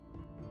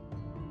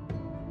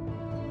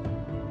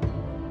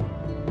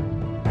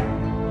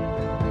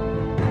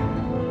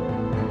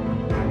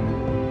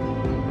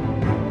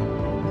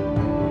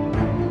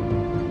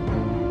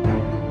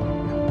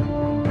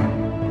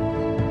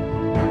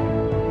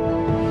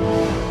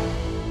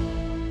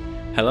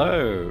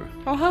Hello!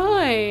 Oh,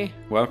 hi!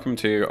 Welcome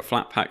to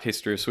Flat Pack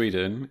History of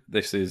Sweden.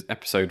 This is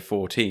episode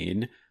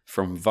 14,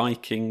 From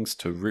Vikings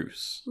to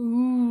Rus.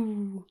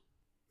 Ooh.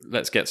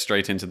 Let's get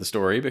straight into the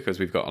story because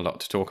we've got a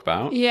lot to talk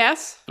about.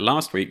 Yes.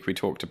 Last week we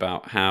talked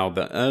about how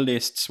the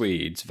earliest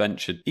Swedes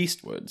ventured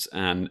eastwards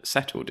and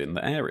settled in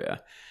the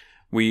area.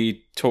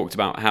 We talked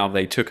about how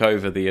they took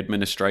over the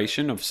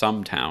administration of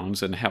some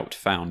towns and helped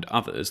found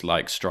others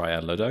like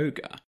Strya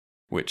Ladoga,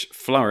 which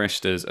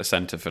flourished as a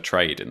centre for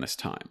trade in this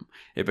time.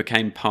 It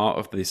became part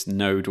of this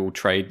nodal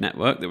trade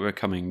network that we're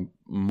becoming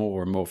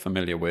more and more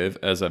familiar with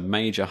as a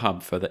major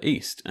hub for the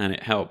east, and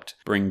it helped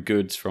bring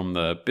goods from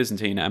the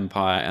Byzantine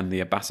Empire and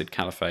the Abbasid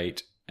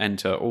Caliphate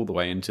enter all the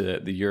way into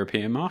the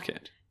European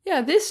market.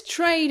 Yeah, this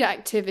trade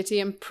activity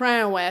and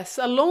prowess,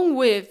 along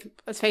with,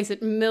 let's face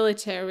it,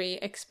 military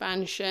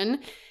expansion,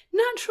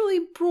 naturally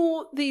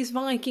brought these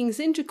Vikings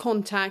into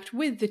contact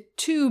with the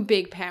two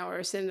big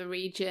powers in the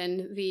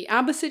region, the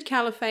Abbasid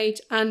Caliphate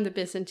and the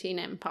Byzantine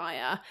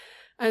Empire.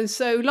 And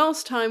so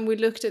last time we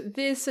looked at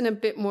this in a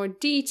bit more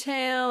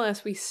detail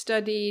as we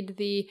studied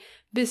the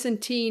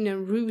Byzantine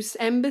and Rus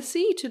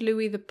embassy to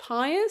Louis the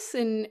Pious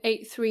in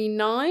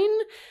 839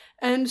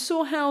 and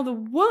saw how the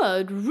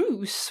word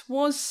Rus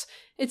was,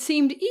 it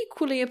seemed,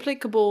 equally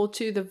applicable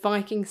to the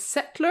Viking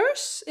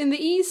settlers in the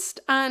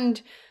east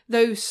and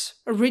those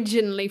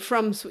originally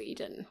from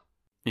Sweden.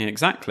 Yeah,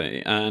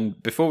 exactly.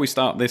 And before we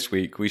start this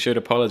week, we should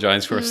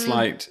apologise for a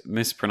slight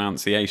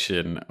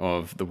mispronunciation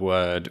of the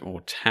word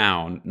or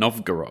town,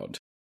 Novgorod.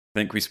 I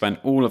think we spent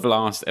all of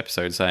last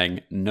episode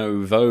saying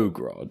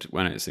Novogrod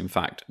when it's in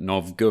fact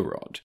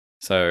Novgorod.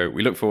 So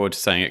we look forward to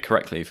saying it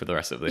correctly for the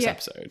rest of this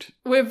episode.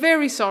 We're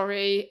very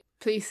sorry.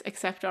 Please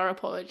accept our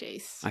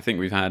apologies. I think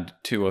we've had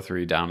 2 or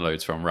 3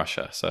 downloads from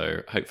Russia, so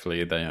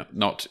hopefully they're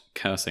not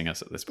cursing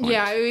us at this point.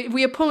 Yeah,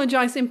 we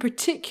apologize in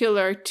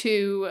particular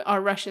to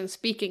our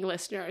Russian-speaking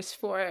listeners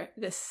for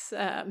this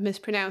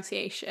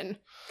mispronunciation.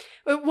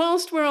 But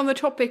whilst we're on the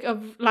topic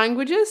of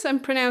languages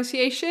and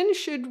pronunciation,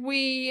 should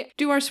we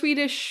do our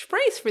Swedish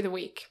phrase for the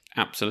week?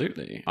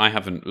 Absolutely. I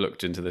haven't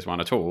looked into this one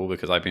at all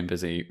because I've been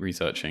busy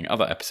researching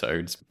other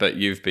episodes, but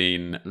you've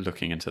been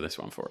looking into this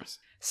one for us.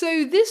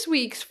 So this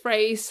week's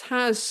phrase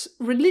has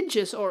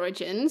religious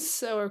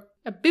origins, or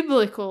a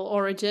biblical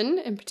origin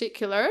in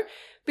particular,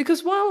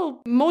 because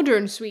while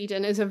modern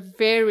Sweden is a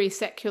very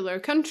secular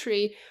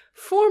country,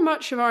 for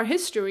much of our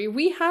history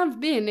we have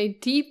been a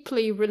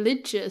deeply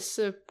religious,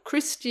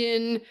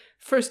 Christian,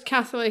 first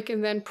Catholic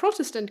and then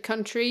Protestant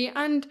country,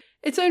 and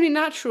it's only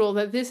natural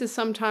that this is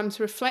sometimes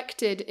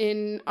reflected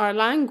in our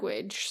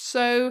language.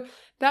 So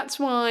that's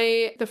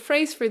why the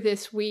phrase for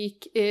this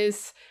week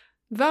is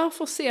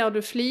Varför ser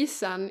du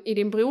flisan i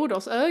din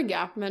broders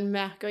öga men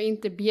märker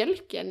inte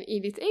bjälken i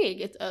ditt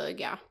eget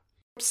öga?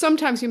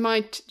 Sometimes you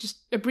might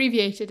just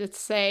abbreviate it to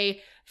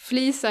say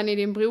flisan i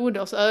din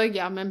broders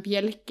öga men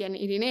bjälken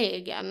i din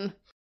egen.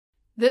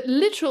 The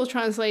literal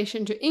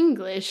translation to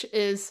English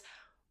is,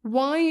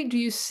 why do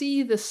you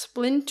see the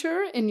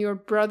splinter in your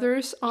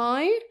brother's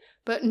eye,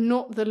 but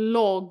not the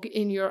log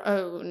in your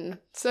own?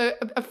 So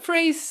a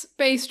phrase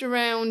based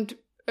around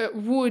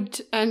wood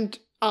and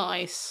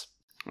ice.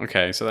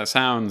 Okay, so that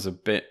sounds a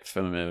bit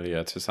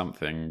familiar to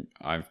something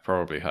I've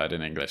probably heard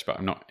in English, but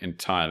I'm not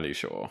entirely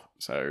sure.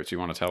 So do you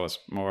want to tell us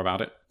more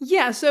about it?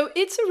 Yeah, so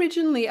it's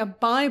originally a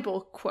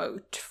Bible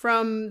quote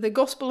from the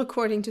Gospel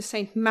according to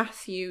St.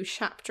 Matthew,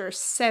 chapter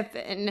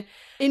 7.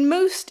 In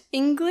most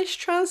English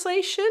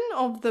translation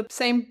of the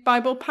same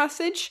Bible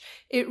passage,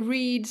 it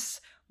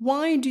reads,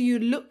 "Why do you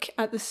look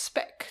at the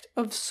speck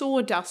of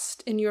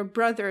sawdust in your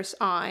brother's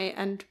eye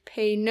and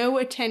pay no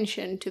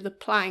attention to the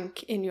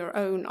plank in your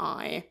own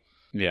eye?"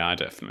 Yeah, I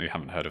definitely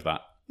haven't heard of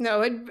that.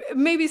 No,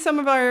 maybe some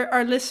of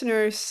our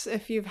listeners,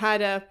 if you've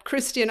had a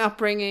Christian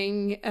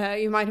upbringing,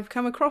 you might have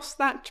come across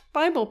that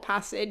Bible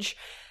passage.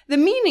 The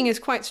meaning is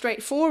quite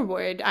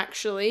straightforward,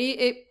 actually.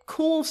 It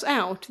calls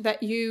out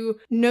that you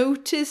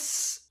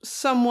notice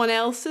someone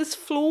else's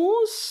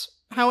flaws,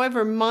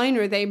 however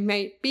minor they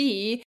may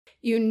be.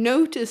 You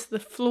notice the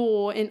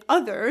flaw in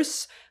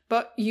others,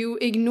 but you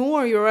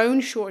ignore your own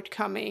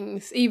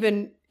shortcomings,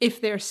 even if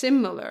they're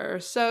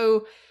similar.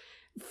 So,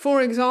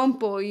 for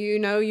example,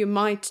 you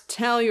might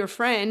tell your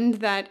friend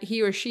that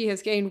he or she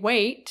has gained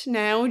weight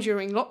now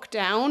during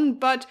lockdown,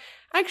 but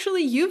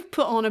actually you've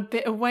put on a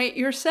bit of weight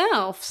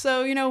yourself.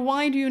 So,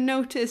 why do you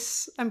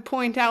notice and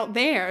point out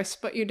theirs,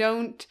 but you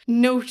don't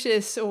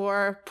notice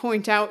or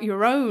point out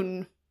your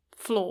own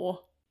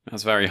flaw?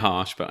 That's very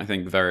harsh, but I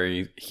think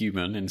very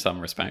human in some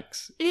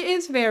respects. It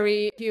is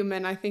very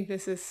human. I think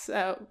this is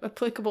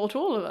applicable to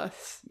all of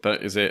us.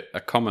 But is it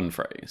a common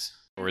phrase?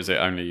 Or is it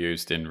only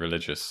used in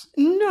religious?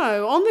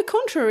 No, on the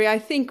contrary, I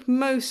think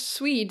most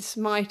Swedes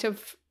might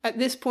have at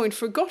this point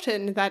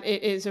forgotten that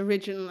it is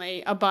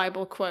originally a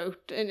Bible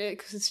quote, and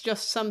it's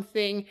just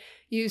something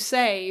you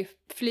say,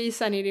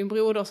 flisan i din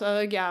broders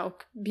öga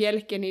och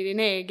bjälken i din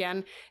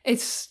egen.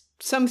 It's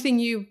something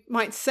you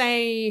might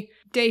say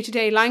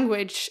day-to-day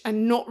language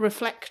and not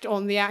reflect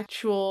on the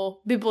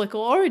actual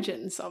biblical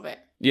origins of it.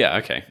 Yeah,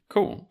 okay,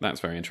 cool. That's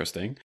very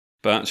interesting.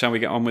 But shall we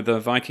get on with the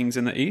Vikings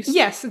in the east?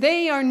 Yes,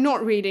 they are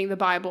not reading the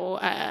Bible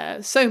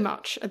so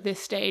much at this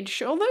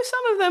stage, although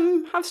some of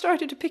them have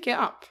started to pick it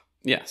up.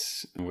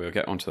 Yes, and we'll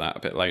get onto that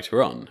a bit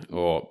later on,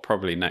 or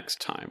probably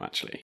next time,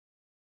 actually.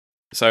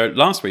 So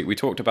last week we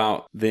talked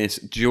about this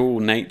dual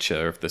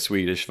nature of the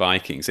Swedish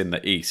Vikings in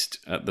the east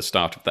at the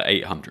start of the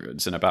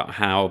 800s and about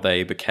how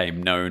they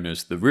became known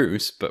as the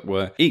Rus but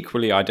were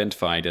equally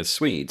identified as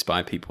Swedes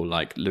by people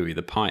like Louis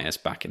the Pious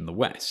back in the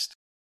west.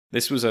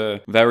 This was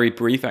a very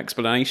brief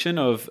explanation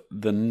of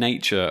the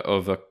nature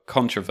of a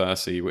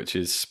controversy which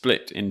is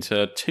split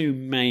into two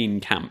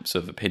main camps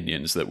of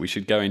opinions that we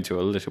should go into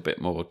a little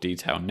bit more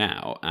detail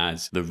now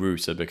as the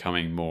Rus are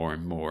becoming more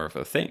and more of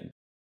a thing.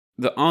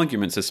 The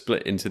arguments are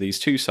split into these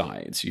two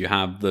sides. You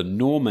have the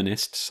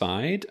Normanist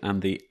side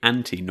and the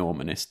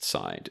anti-Normanist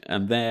side,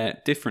 and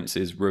their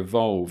differences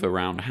revolve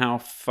around how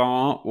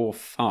far or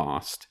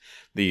fast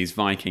these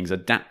Vikings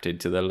adapted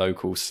to their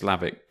local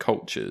Slavic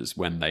cultures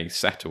when they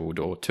settled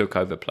or took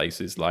over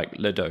places like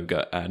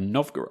Ladoga and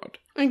Novgorod.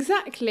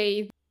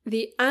 Exactly.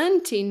 The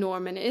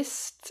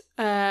anti-Normanists,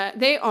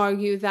 they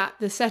argue that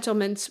the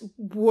settlements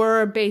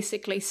were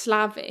basically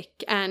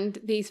Slavic and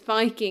these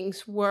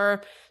Vikings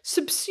were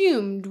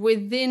subsumed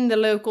within the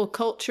local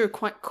culture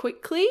quite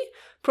quickly,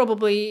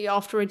 probably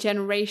after a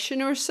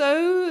generation or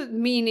so,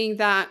 meaning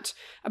that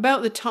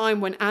about the time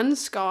when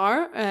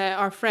Ansgar,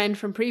 our friend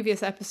from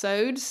previous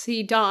episodes,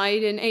 he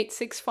died in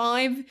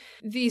 865,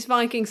 these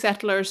Viking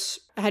settlers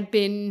had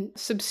been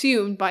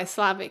subsumed by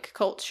Slavic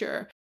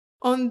culture.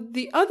 On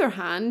the other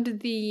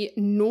hand, the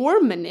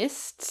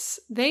Normanists,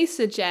 they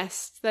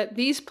suggest that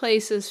these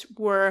places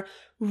were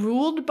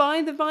ruled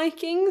by the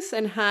Vikings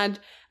and had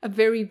a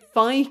very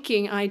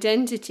Viking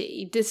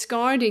identity,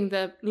 discarding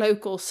the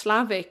local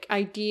Slavic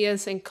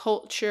ideas and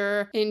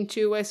culture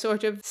into a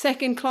sort of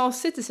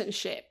second-class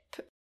citizenship.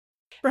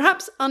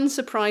 Perhaps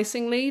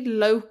unsurprisingly,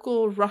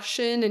 local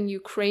Russian and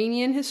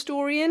Ukrainian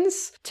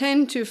historians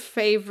tend to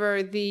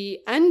favor the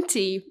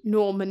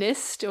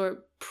anti-Normanist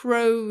or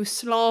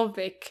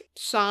pro-Slavic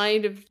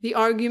side of the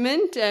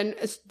argument, and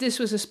this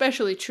was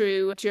especially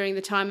true during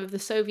the time of the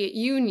Soviet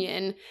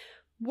Union,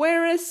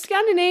 whereas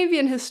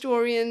Scandinavian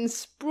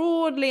historians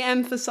broadly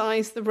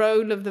emphasize the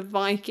role of the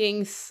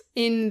Vikings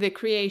in the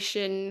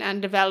creation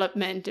and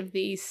development of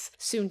these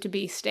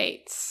soon-to-be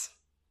states.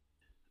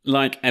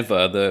 Like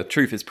ever, the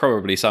truth is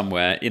probably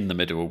somewhere in the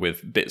middle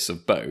with bits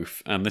of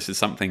both, and this is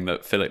something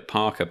that Philip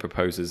Parker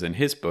proposes in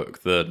his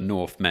book, The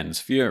Northmen's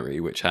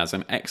Fury, which has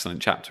an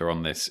excellent chapter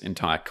on this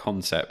entire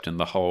concept and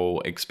the whole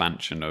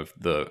expansion of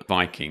the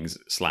Vikings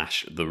 /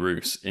 the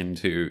Rus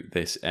into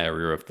this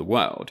area of the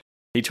world.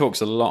 He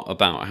talks a lot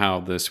about how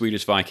the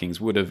Swedish Vikings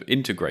would have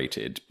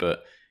integrated,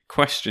 but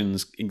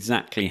questions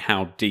exactly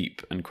how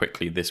deep and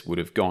quickly this would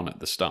have gone at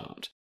the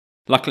start.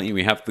 Luckily,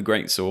 we have the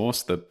great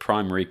source, the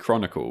Primary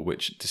Chronicle,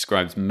 which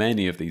describes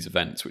many of these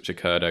events which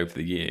occurred over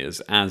the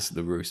years as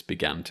the Rus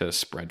began to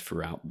spread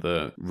throughout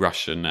the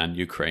Russian and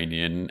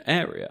Ukrainian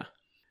area.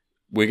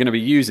 We're going to be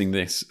using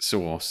this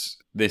source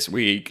this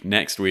week,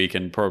 next week,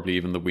 and probably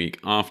even the week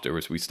after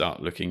as we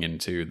start looking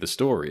into the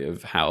story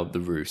of how the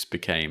Rus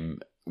became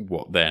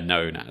what they're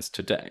known as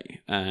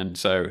today. And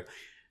so,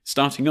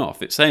 starting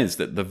off, it says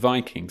that the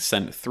Vikings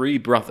sent 3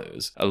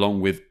 brothers,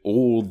 along with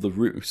all the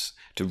Rus,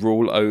 to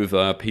rule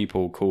over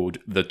people called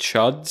the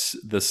Chuds,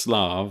 the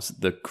Slavs,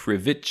 the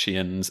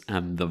Krivichians,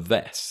 and the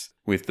Ves,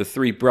 with the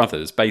 3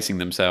 brothers basing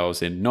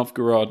themselves in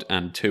Novgorod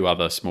and 2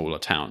 other smaller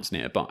towns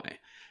nearby.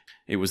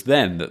 It was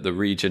then that the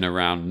region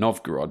around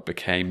Novgorod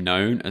became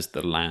known as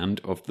the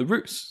land of the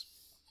Rus.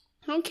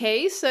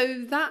 Okay,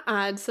 so that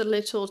adds a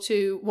little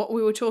to what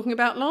we were talking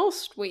about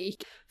last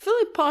week.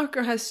 Philip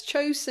Parker has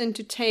chosen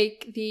to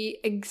take the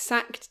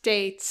exact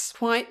dates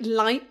quite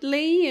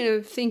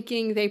lightly,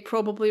 thinking they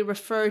probably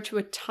refer to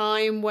a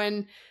time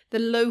when the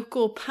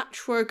local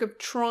patchwork of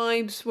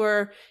tribes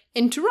were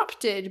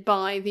interrupted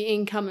by the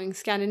incoming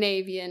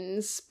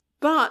Scandinavians.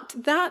 But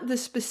that the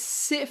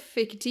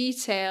specific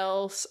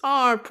details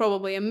are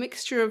probably a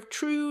mixture of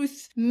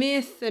truth,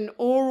 myth, and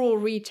oral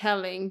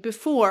retelling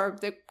before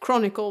the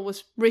chronicle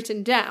was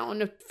written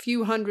down, a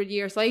few hundred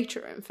years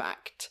later, in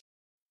fact.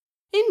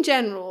 In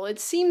general, it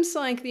seems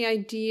like the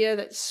idea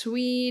that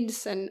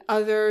Swedes and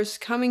others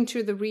coming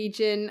to the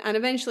region and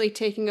eventually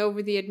taking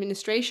over the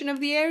administration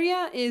of the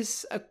area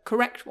is a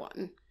correct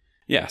one.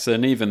 Yes,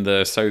 and even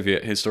the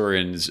Soviet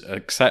historians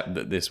accept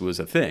that this was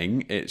a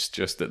thing. It's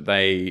just that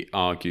they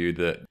argue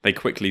that they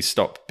quickly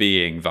stopped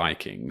being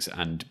Vikings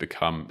and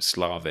become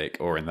Slavic,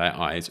 or in their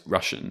eyes,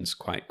 Russians,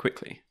 quite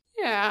quickly.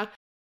 Yeah.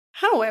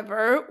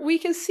 However, we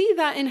can see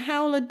that in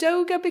how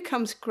Ladoga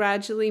becomes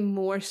gradually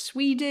more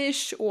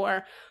Swedish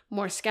or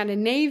more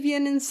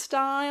Scandinavian in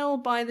style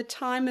by the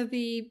time of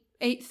the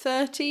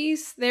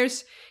 830s.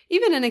 There's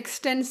even an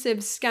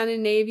extensive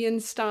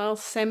Scandinavian-style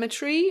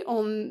cemetery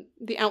on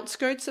the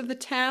outskirts of the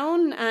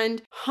town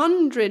and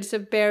hundreds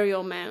of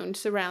burial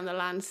mounds around the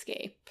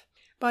landscape.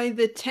 By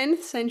the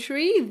 10th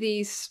century,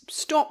 these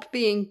stopped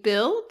being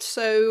built,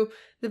 so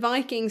the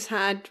Vikings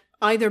had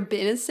either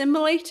been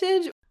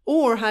assimilated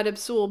or had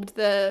absorbed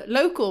the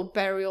local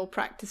burial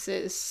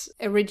practices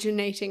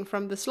originating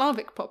from the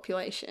Slavic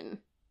population.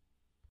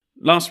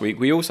 Last week,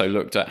 we also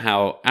looked at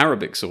how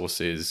Arabic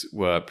sources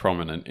were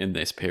prominent in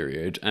this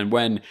period, and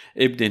when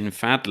Ibn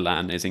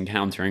Fadlan is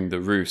encountering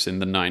the Rus in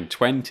the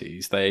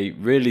 920s, they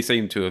really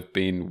seem to have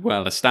been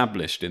well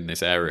established in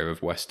this area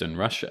of Western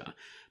Russia.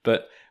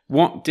 But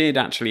what did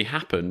actually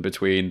happen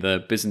between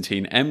the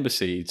Byzantine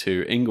embassy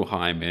to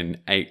Ingelheim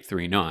in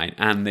 839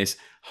 and this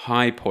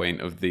high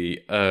point of the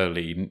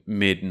early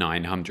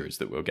mid-900s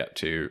that we'll get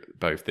to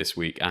both this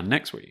week and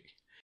next week?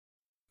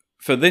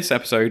 For this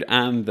episode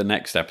and the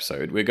next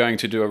episode, we're going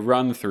to do a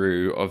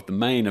run-through of the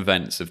main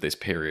events of this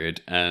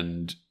period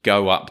and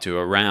go up to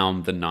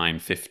around the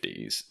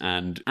 950s.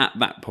 And at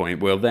that point,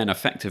 we'll then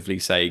effectively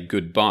say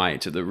goodbye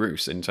to the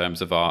Rus in terms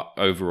of our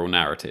overall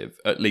narrative,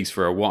 at least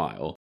for a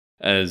while,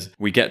 as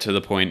we get to the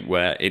point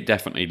where it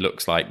definitely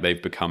looks like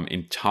they've become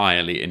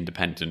entirely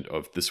independent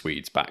of the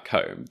Swedes back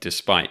home,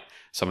 despite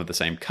some of the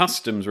same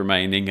customs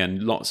remaining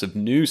and lots of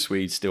new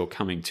Swedes still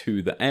coming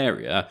to the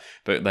area,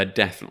 but they're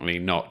definitely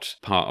not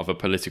part of a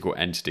political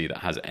entity that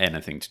has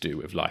anything to do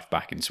with life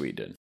back in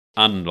Sweden.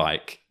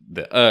 Unlike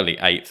the early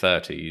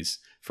 830s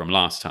from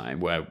last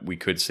time, where we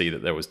could see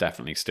that there was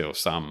definitely still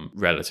some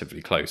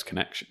relatively close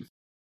connection.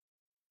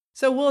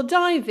 So we'll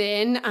dive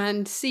in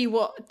and see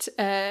what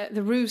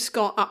the Rus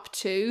got up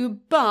to,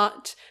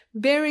 but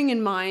bearing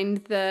in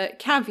mind the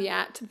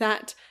caveat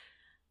that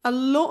a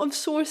lot of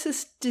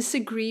sources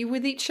disagree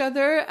with each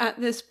other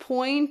at this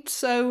point,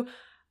 so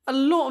a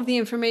lot of the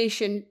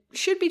information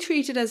should be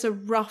treated as a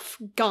rough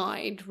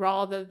guide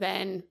rather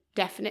than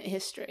definite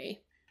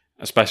history.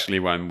 Especially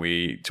when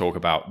we talk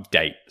about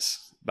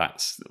dates.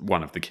 That's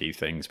one of the key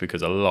things,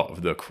 because a lot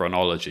of the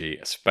chronology,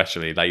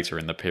 especially later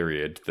in the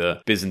period,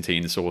 the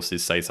Byzantine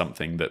sources say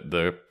something that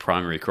the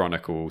primary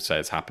chronicle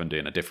says happened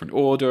in a different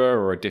order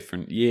or a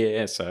different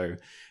year, so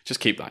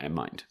just keep that in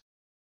mind.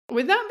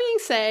 With that being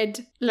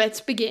said,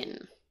 let's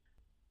begin.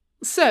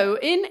 So,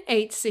 in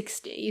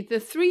 860,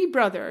 the three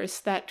brothers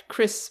that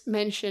Chris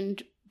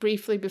mentioned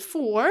briefly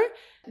before,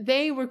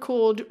 they were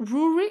called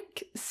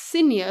Rurik,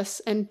 Sinius,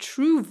 and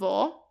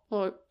Truvor,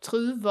 or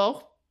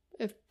Truvor,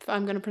 if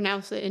I'm going to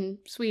pronounce it in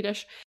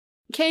Swedish,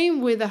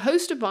 came with a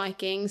host of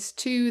Vikings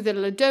to the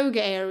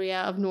Ladoga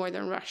area of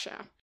northern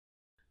Russia.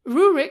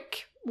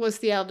 Rurik was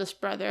the eldest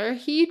brother.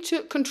 He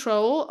took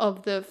control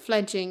of the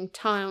fledgling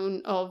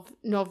town of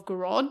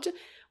Novgorod,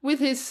 with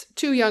his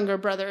two younger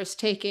brothers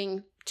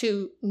taking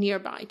two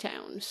nearby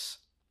towns.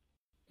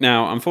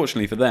 Now,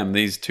 unfortunately for them,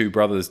 these two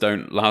brothers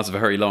don't last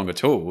very long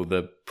at all.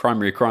 The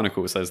primary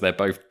chronicle says they're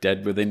both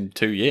dead within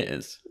 2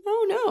 years.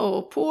 Oh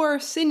no, poor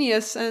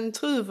Sinius and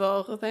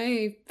Truvor,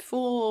 they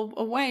fall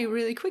away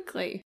really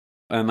quickly.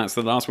 And that's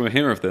the last we'll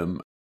hear of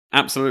them.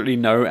 Absolutely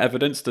no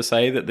evidence to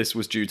say that this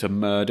was due to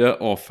murder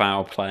or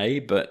foul play,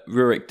 but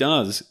Rurik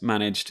does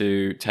manage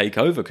to take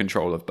over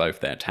control of both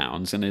their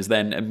towns and is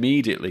then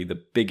immediately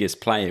the biggest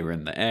player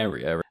in the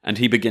area, and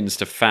he begins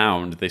to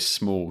found this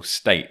small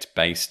state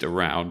based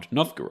around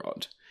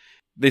Novgorod.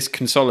 This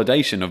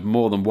consolidation of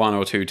more than one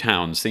or two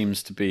towns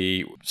seems to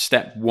be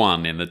step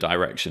one in the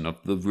direction of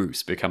the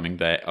Rus becoming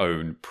their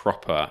own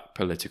proper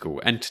political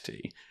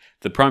entity.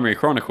 The primary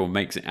chronicle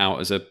makes it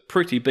out as a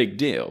pretty big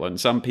deal, and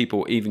some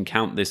people even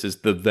count this as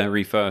the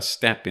very first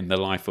step in the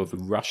life of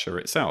Russia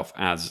itself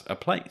as a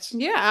place.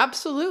 Yeah,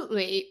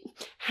 absolutely.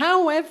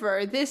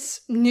 However,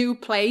 this new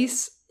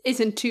place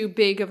isn't too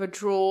big of a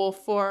draw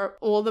for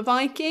all the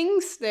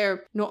Vikings.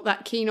 They're not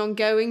that keen on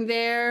going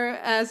there,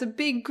 as a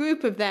big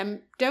group of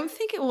them don't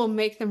think it will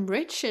make them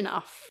rich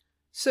enough.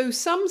 So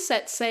some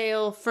set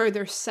sail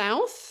further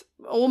south,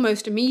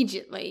 almost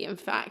immediately, in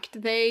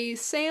fact. They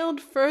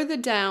sailed further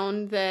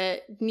down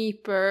the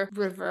Dnieper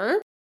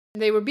River.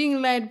 They were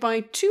being led by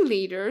two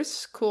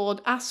leaders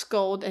called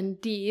Askold and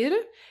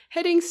Dir,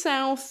 heading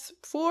south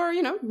for,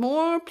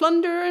 more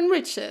plunder and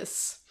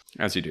riches.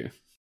 As you do.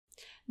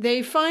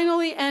 They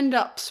finally end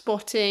up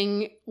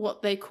spotting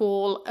what they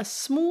call a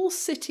small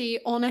city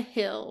on a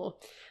hill,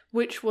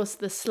 which was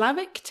the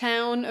Slavic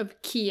town of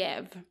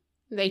Kiev.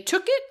 They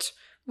took it,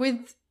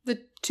 with the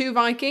two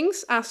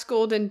Vikings,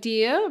 Askold and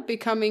Dir,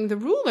 becoming the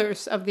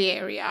rulers of the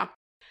area.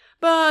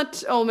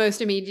 But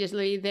almost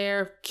immediately,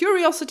 their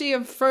curiosity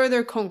of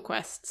further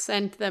conquest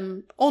sent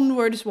them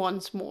onwards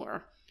once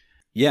more.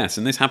 Yes,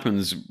 and this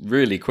happens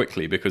really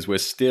quickly because we're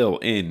still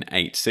in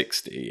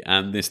 860,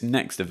 and this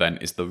next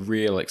event is the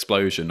real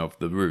explosion of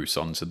the Rus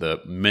onto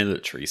the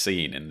military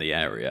scene in the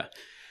area.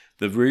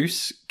 The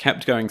Rus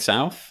kept going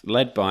south,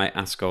 led by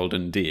Askold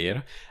and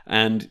Dir,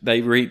 and they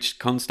reached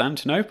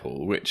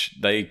Constantinople, which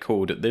they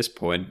called at this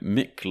point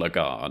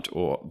Miklagard,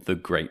 or the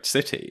Great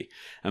City.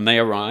 And they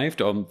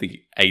arrived on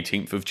the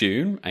 18th of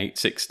June,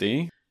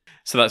 860.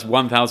 So that's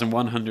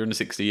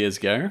 1,160 years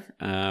ago.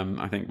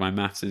 I think my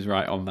maths is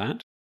right on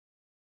that.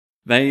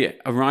 They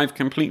arrived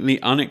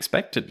completely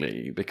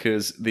unexpectedly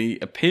because the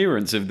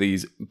appearance of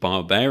these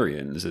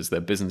barbarians, as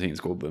the Byzantines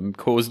called them,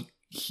 caused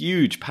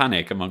huge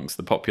panic amongst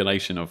the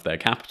population of their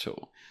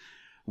capital.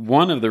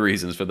 One of the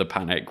reasons for the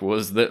panic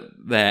was that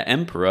their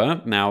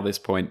emperor, now at this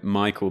point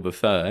Michael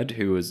III,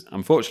 who was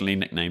unfortunately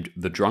nicknamed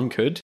the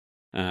Drunkard,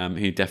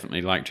 he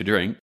definitely liked to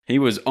drink, he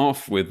was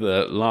off with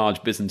a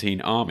large Byzantine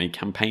army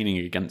campaigning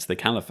against the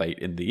caliphate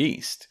in the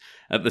east.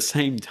 At the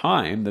same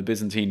time, the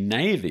Byzantine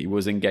navy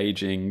was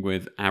engaging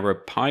with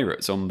Arab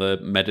pirates on the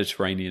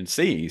Mediterranean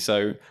Sea,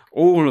 so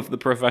all of the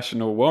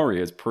professional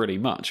warriors pretty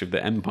much of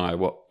the empire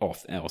were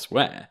off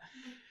elsewhere.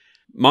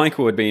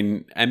 Michael had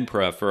been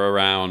emperor for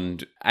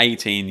around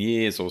 18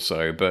 years or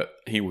so, but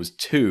he was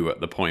 2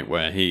 at the point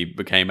where he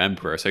became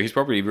emperor, so he's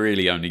probably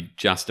really only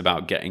just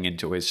about getting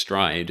into his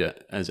stride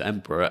as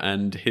emperor,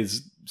 and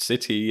his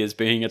city is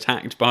being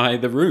attacked by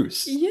the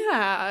Rus.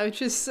 Yeah, which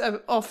is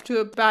off to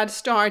a bad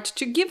start.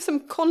 To give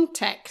some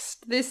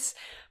context, this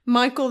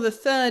Michael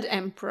III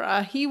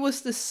emperor, he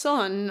was the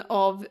son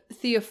of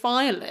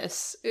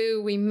Theophilus,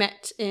 who we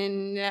met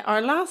in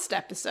our last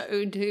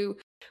episode, who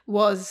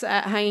was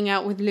hanging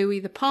out with Louis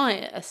the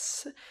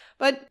Pious.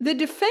 But the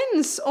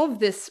defense of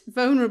this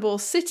vulnerable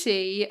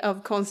city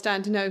of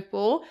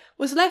Constantinople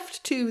was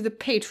left to the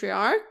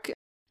Patriarch.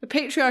 The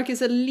Patriarch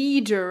is a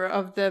leader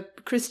of the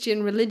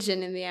Christian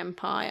religion in the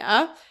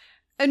empire.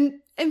 And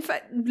in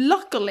fact,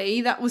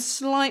 luckily, that was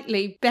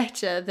slightly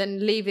better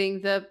than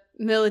leaving the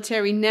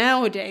military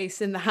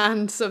nowadays in the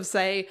hands of,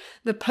 say,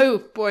 the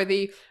Pope or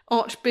the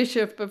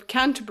Archbishop of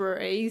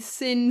Canterbury,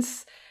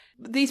 since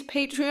these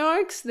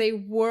patriarchs, they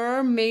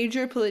were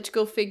major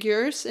political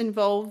figures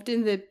involved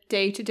in the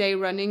day-to-day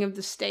running of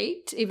the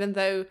state, even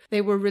though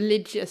they were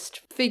religious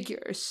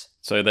figures.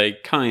 So they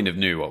kind of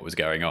knew what was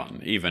going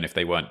on, even if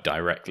they weren't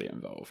directly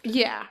involved.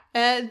 Yeah.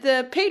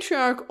 The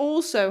patriarch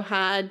also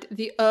had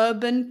the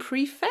urban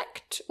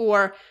prefect,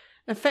 or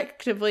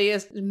effectively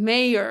as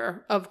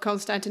mayor of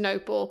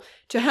Constantinople,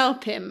 to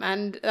help him,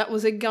 and that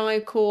was a guy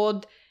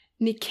called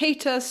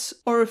Nicetas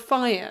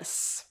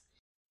Orpheus.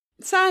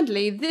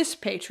 Sadly, this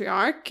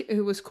patriarch,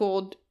 who was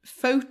called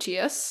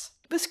Photius,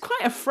 was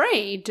quite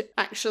afraid,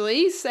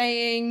 actually,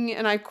 saying,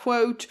 and I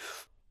quote,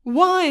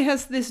 "Why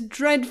has this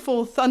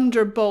dreadful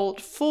thunderbolt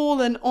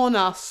fallen on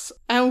us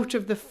out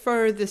of the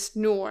furthest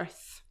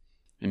north?"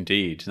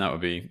 Indeed, that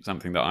would be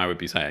something that I would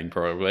be saying,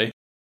 probably.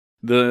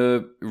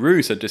 The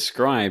Rus are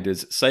described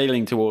as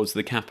sailing towards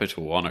the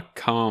capital on a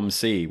calm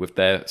sea with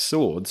their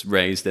swords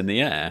raised in the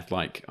air,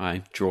 like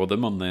I draw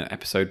them on the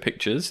episode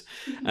pictures.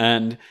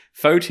 And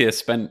Photius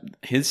spent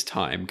his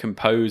time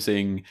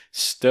composing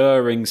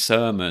stirring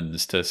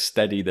sermons to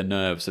steady the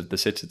nerves of the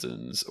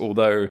citizens,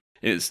 although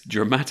its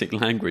dramatic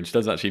language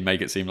does actually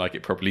make it seem like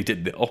it probably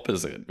did the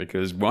opposite,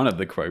 because one of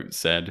the quotes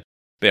said,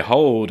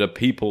 "Behold, a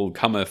people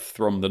cometh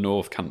from the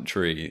north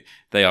country.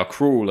 They are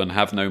cruel and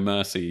have no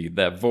mercy.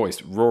 Their voice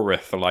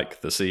roareth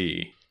like the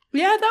sea."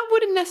 Yeah, that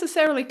wouldn't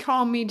necessarily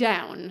calm me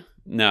down.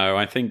 No,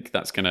 I think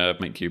that's going to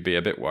make you be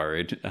a bit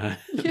worried.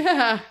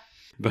 Yeah.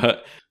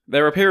 But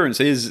their appearance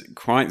is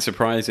quite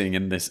surprising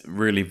in this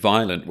really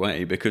violent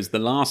way, because the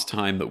last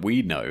time that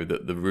we know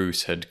that the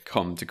Rus had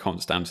come to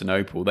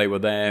Constantinople, they were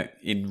there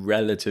in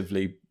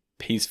relatively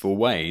peaceful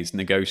ways,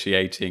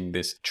 negotiating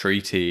this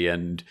treaty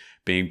and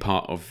being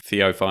part of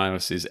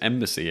Theophilus'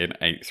 embassy in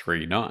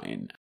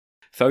 839.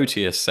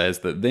 Photius says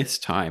that this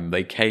time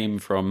they came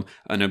from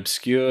an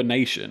obscure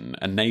nation,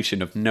 a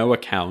nation of no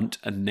account,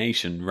 a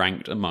nation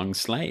ranked among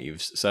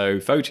slaves. So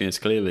Photius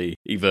clearly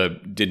either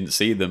didn't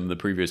see them the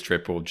previous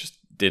trip or just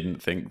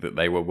didn't think that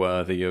they were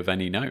worthy of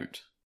any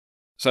note.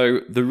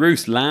 So the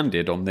Rus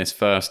landed on this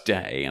first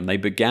day, and they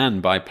began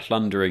by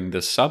plundering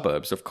the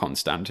suburbs of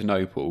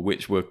Constantinople,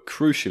 which were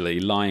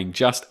crucially lying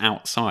just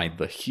outside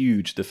the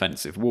huge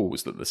defensive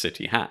walls that the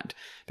city had.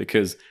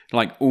 Because,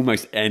 like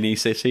almost any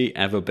city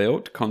ever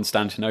built,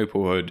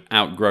 Constantinople had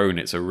outgrown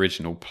its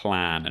original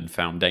plan and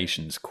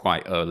foundations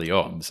quite early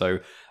on.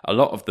 So a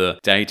lot of the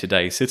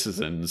day-to-day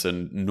citizens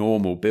and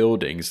normal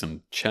buildings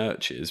and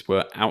churches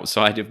were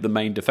outside of the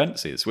main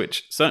defences,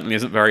 which certainly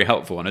isn't very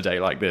helpful on a day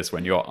like this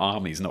when your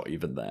army's not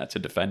even there to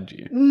defend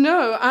you.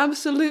 No,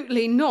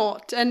 absolutely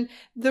not. And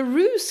the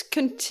Rus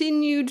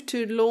continued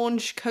to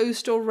launch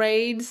coastal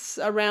raids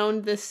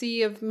around the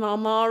Sea of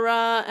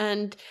Marmara,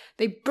 and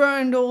they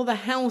burned all the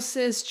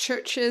houses,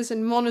 churches,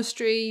 and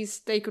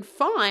monasteries they could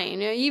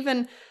find,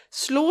 even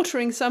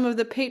slaughtering some of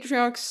the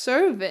patriarch's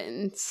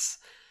servants.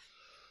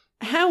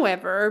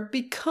 However,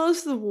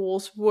 because the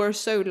walls were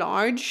so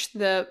large,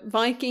 the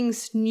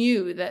Vikings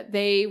knew that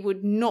they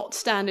would not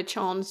stand a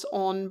chance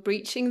on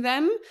breaching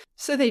them,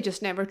 so they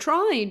just never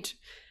tried.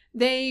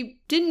 They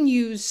didn't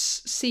use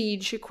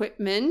siege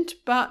equipment,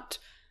 but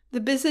the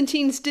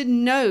Byzantines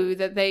didn't know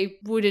that they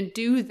wouldn't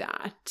do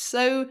that,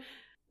 so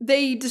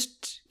they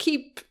just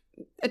keep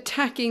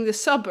attacking the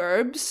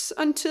suburbs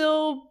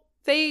until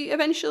they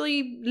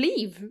eventually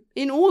leave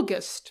in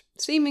August,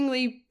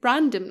 seemingly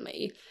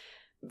randomly.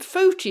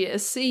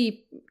 Photius,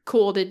 he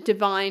called it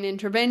divine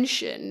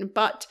intervention,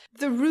 but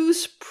the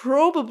Rus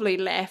probably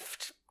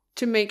left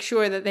to make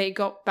sure that they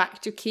got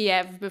back to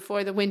Kiev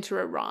before the winter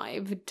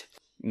arrived.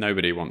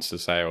 Nobody wants to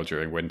sail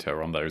during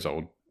winter on those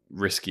old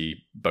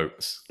risky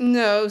boats.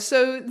 No,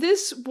 so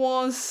this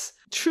was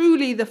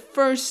truly the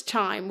first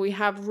time we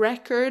have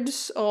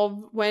records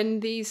of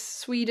when these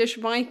Swedish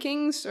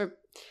Vikings, or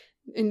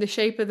in the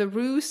shape of the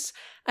Rus,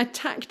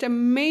 attacked a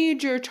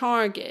major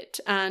target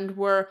and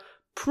were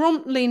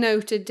promptly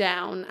noted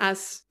down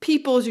as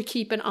people to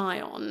keep an eye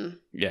on.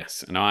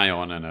 Yes, an eye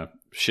on and a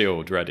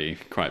shield ready,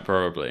 quite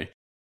probably.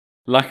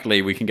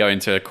 Luckily, we can go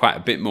into quite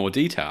a bit more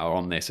detail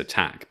on this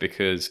attack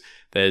because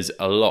there's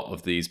a lot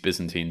of these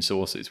Byzantine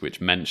sources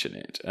which mention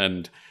it.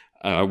 And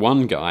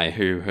one guy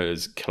who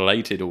has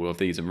collated all of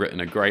these and written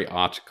a great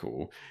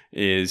article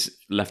is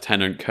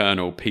Lieutenant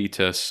Colonel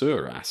Peter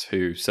Suras,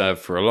 who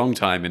served for a long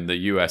time in the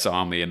US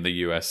Army and the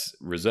US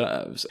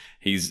Reserves.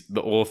 He's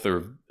the author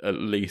of at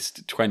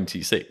least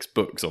 26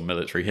 books on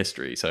military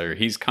history, so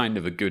he's kind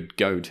of a good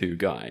go-to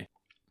guy.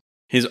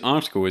 His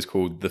article is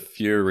called The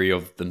Fury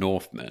of the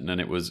Northmen, and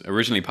it was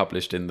originally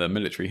published in the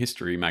military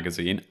history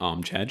magazine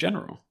Armchair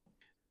General.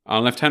 Our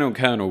Lieutenant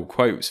Colonel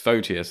quotes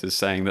Photius as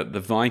saying that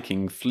the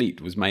Viking fleet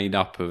was made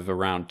up of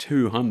around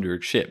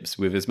 200 ships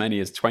with as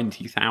many as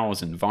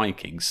 20,000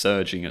 Vikings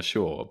surging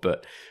ashore,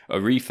 but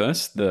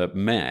Arephus, the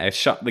mayor,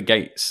 shut the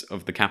gates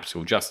of the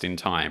capital just in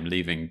time,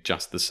 leaving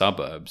just the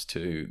suburbs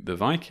to the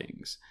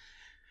Vikings.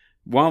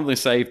 While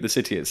this saved the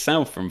city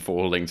itself from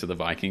falling to the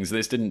Vikings,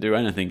 this didn't do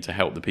anything to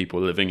help the people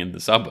living in the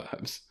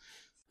suburbs.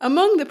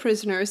 Among the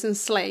prisoners and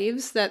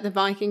slaves that the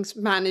Vikings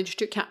managed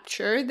to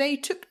capture, they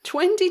took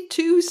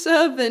 22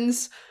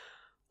 servants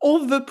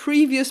of the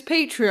previous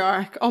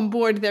patriarch on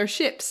board their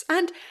ships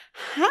and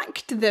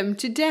hacked them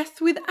to death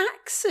with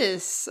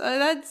axes.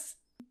 That's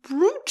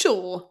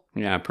brutal.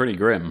 Yeah, pretty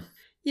grim.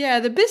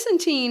 Yeah, the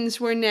Byzantines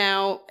were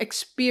now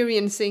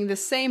experiencing the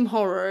same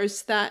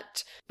horrors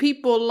that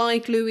people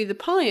like Louis the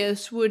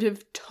Pious would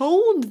have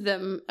told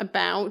them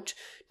about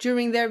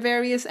during their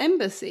various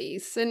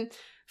embassies. And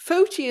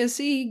Photius,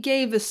 he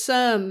gave a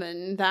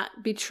sermon that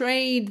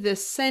betrayed the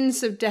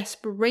sense of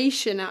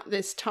desperation at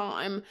this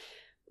time.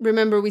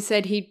 Remember, we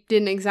said he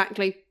didn't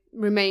exactly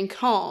remain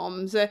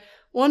calm. So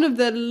one of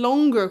the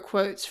longer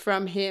quotes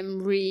from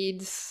him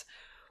reads,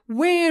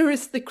 "Where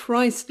is the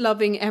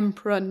Christ-loving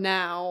emperor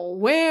now?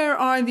 Where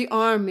are the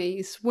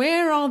armies?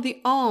 Where are the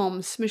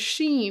arms,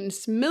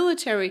 machines,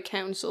 military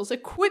councils,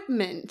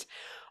 equipment?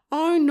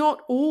 Are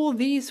not all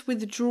these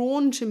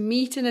withdrawn to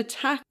meet an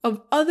attack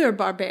of other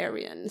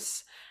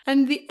barbarians?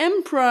 And the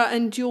emperor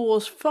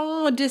endures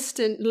far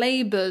distant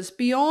labours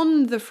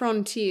beyond the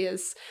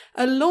frontiers.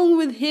 Along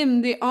with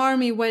him the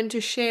army went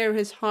to share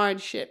his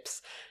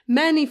hardships.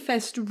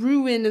 Manifest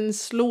ruin and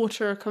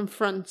slaughter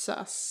confronts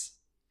us."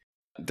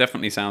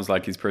 Definitely sounds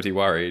like he's pretty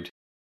worried.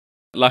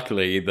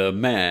 Luckily, the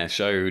mayor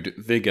showed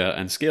vigour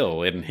and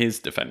skill in his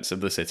defence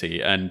of the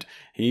city, and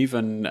he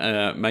even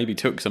maybe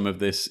took some of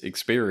this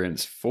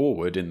experience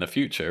forward in the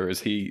future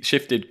as he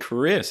shifted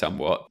career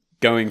somewhat,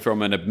 going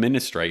from an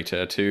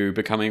administrator to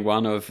becoming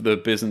one of the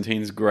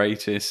Byzantine's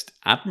greatest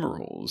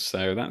admirals.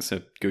 So that's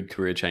a good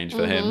career change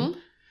for him.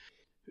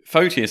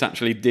 Photius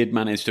actually did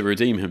manage to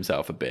redeem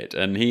himself a bit,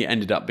 and he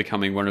ended up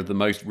becoming one of the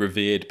most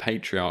revered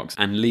patriarchs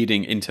and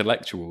leading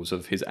intellectuals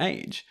of his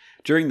age.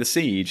 During the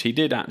siege, he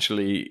did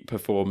actually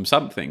perform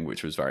something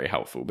which was very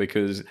helpful,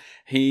 because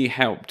he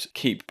helped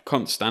keep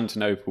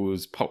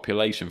Constantinople's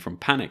population from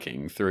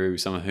panicking through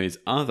some of his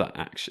other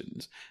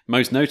actions.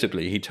 Most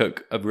notably, he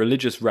took a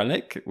religious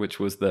relic, which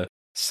was the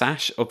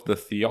sash of the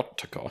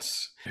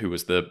Theotokos, who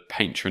was the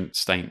patron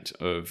saint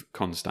of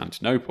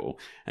Constantinople,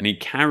 and he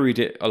carried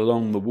it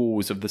along the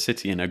walls of the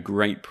city in a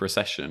great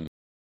procession.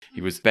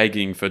 He was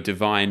begging for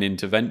divine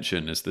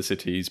intervention as the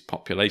city's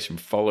population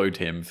followed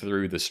him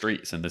through the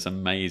streets in this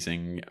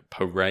amazing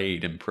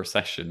parade and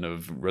procession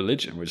of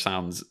religion, which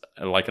sounds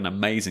like an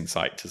amazing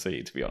sight to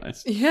see, to be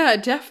honest. Yeah,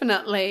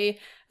 definitely.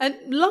 And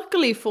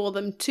luckily for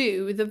them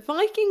too, the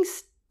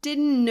Vikings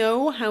didn't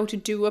know how to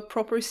do a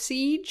proper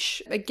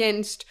siege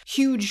against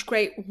huge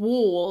great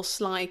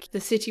walls like the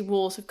city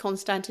walls of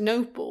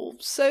Constantinople.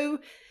 So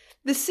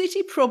the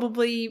city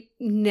probably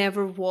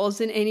never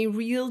was in any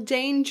real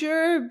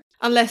danger,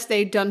 unless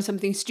they'd done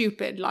something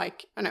stupid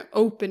like,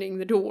 opening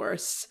the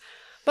doors.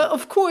 But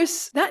of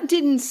course, that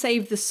didn't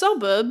save the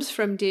suburbs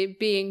from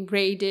being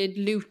raided,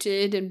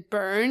 looted, and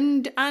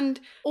burned. And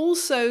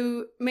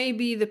also,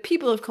 maybe the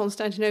people of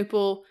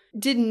Constantinople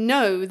didn't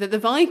know that the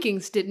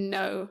Vikings didn't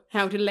know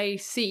how to lay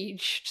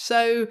siege.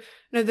 So,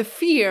 the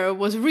fear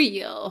was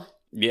real.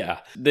 Yeah,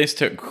 this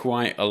took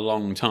quite a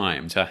long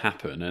time to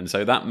happen, and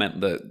so that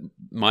meant that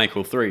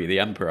Michael III, the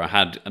emperor,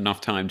 had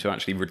enough time to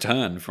actually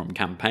return from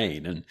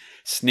campaign and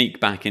sneak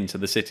back into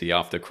the city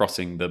after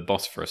crossing the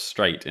Bosphorus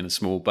Strait in a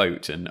small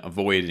boat and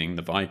avoiding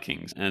the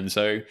Vikings. And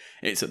so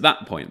it's at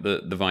that point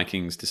that the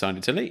Vikings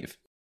decided to leave.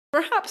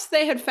 Perhaps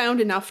they had found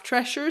enough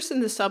treasures in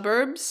the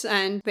suburbs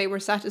and they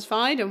were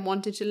satisfied and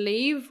wanted to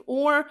leave,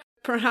 or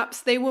perhaps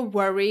they were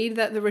worried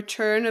that the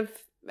return of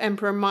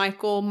Emperor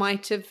Michael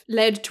might have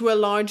led to a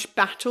large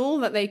battle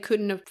that they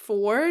couldn't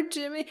afford.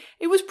 I mean,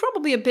 it was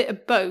probably a bit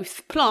of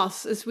both.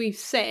 Plus, as we've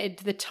said,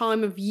 the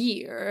time of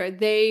year,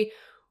 they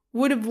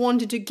would have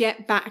wanted to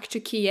get back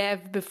to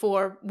Kiev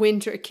before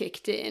winter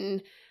kicked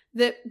in.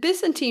 The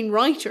Byzantine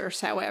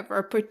writers,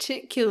 however,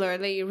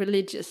 particularly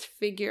religious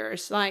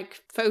figures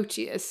like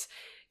Photius,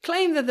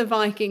 claim that the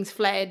Vikings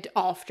fled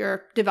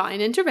after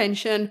divine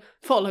intervention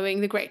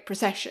following the Great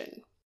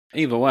Procession.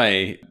 Either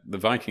way, the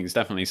Vikings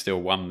definitely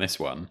still won this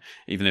one,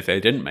 even if they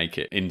didn't make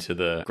it into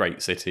the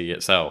great city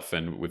itself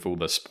and with all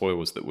the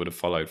spoils that would have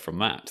followed from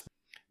that.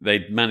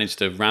 They'd managed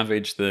to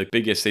ravage the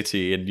biggest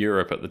city in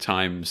Europe at the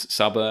time's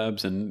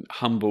suburbs and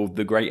humbled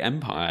the great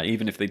empire,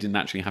 even if they didn't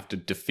actually have to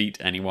defeat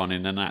anyone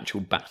in an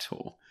actual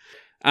battle.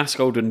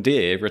 Askold and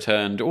Deer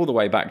returned all the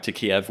way back to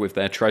Kiev with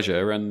their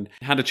treasure and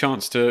had a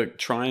chance to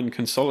try and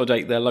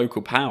consolidate their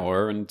local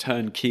power and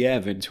turn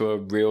Kiev into a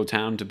real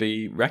town to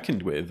be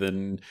reckoned with,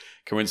 and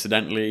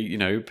coincidentally,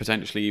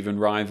 potentially even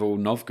rival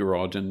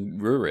Novgorod and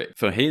Rurik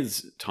for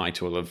his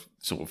title of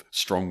sort of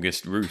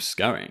strongest Rus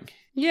going.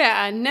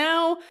 Yeah,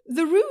 now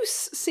the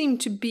Rus seem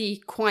to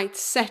be quite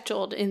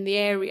settled in the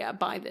area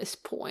by this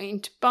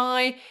point.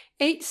 By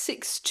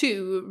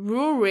 862,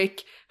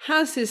 Rurik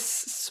has his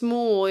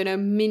small,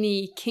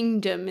 mini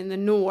kingdom in the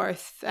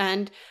north,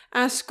 and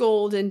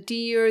Askold and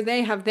Deer,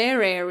 they have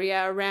their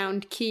area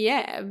around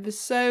Kiev.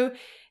 So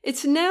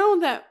it's now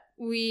that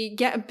we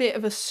get a bit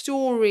of a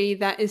story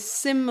that is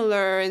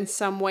similar in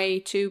some way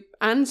to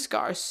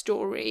Ansgar's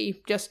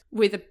story, just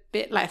with a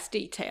bit less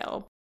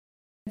detail.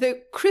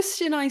 The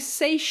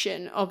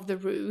Christianization of the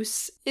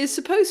Rus is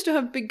supposed to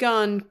have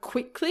begun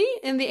quickly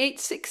in the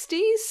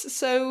 860s,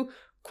 so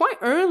quite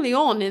early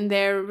on in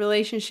their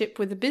relationship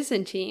with the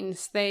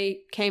Byzantines,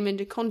 they came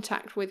into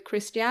contact with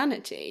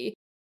Christianity.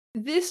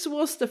 This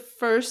was the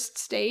first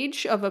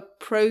stage of a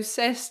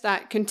process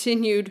that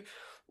continued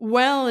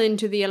well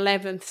into the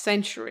 11th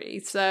century,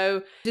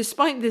 so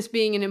despite this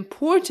being an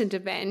important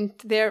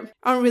event, there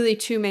aren't really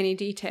too many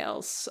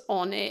details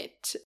on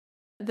it.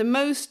 The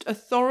most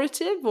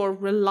authoritative or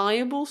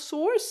reliable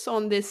source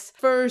on this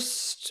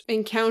first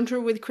encounter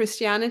with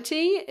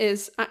Christianity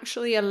is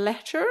actually a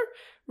letter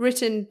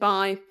written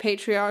by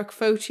Patriarch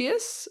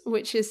Photius,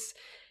 which is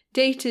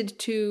dated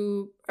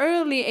to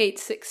early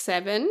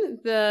 867,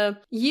 the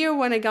year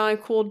when a guy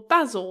called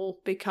Basil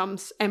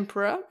becomes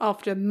emperor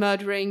after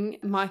murdering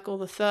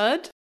Michael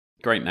III.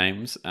 Great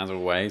names, as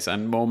always,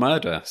 and more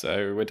murder,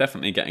 so we're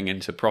definitely getting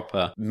into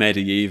proper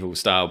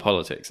medieval-style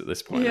politics at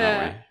this point,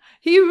 aren't we?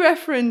 He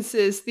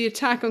references the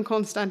attack on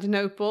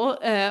Constantinople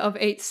of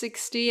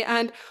 860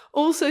 and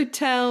also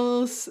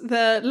tells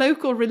the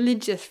local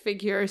religious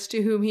figures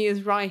to whom he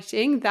is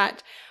writing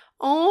that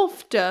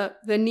after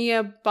the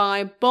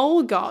nearby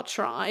Bulgar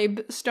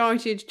tribe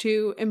started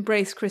to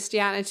embrace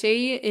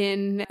Christianity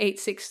in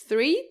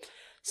 863,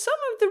 some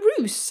of the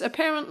Rus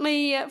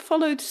apparently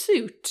followed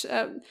suit.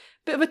 A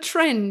bit of a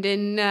trend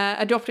in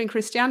adopting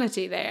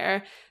Christianity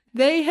there.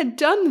 They had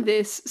done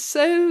this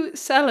so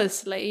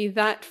zealously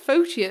that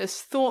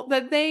Photius thought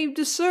that they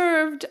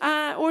deserved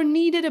or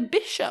needed a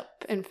bishop,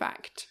 in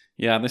fact.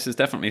 Yeah, this is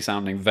definitely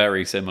sounding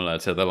very similar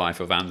to the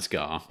life of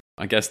Ansgar.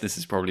 I guess this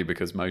is probably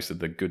because most of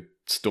the good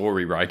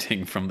story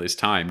writing from this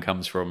time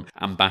comes from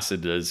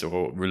ambassadors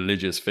or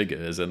religious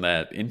figures, and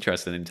they're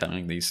interested in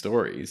telling these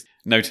stories.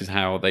 Notice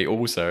how they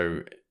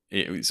also...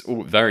 It's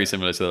all very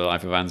similar to the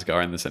life of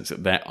Ansgar in the sense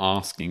that they're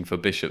asking for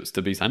bishops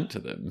to be sent to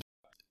them.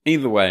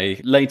 Either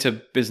way,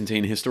 later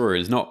Byzantine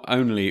historians not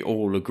only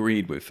all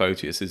agreed with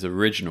Photius'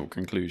 original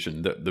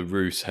conclusion that the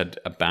Rus had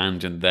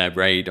abandoned their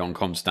raid on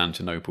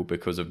Constantinople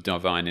because of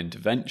divine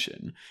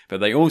intervention, but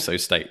they also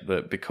state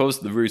that because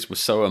the Rus were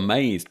so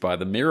amazed by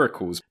the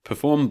miracles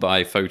performed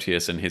by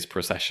Photius and his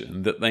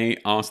procession that they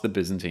asked the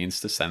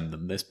Byzantines to send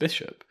them this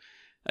bishop.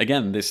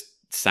 Again, this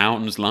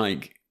sounds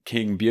like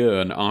King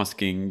Björn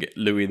asking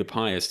Louis the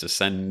Pious to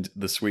send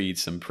the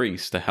Swedes some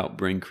priests to help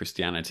bring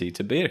Christianity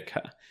to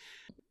Birka.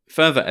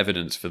 Further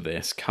evidence for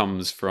this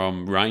comes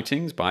from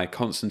writings by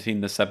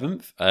Constantine VII,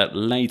 a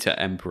later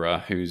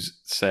emperor who's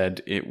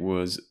said it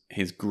was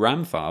his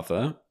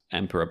grandfather,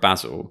 Emperor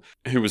Basil,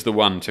 who was the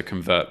one to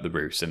convert the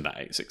Rus in the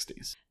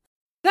 860s.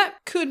 That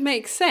could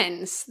make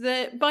sense.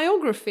 The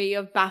biography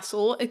of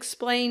Basil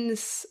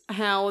explains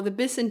how the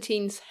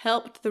Byzantines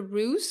helped the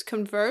Rus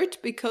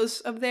convert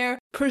because of their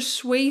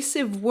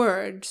persuasive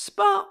words,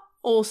 but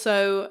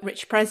also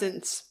rich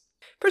presents.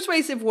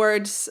 Persuasive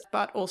words,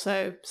 but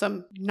also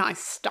some nice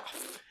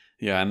stuff.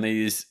 Yeah, and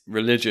these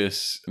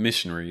religious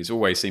missionaries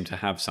always seem to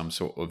have some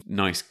sort of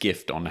nice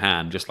gift on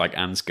hand, just like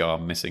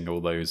Ansgar missing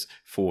all those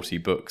 40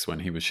 books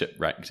when he was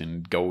shipwrecked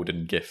and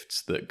golden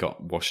gifts that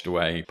got washed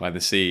away by the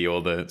sea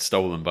or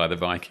stolen by the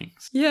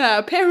Vikings. Yeah,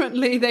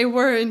 apparently they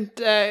weren't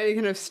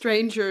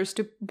strangers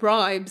to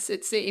bribes,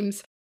 it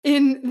seems.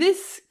 In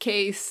this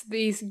case,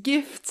 these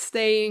gifts,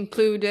 they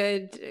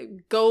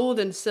included gold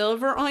and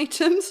silver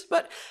items,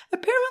 but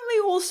apparently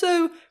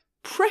also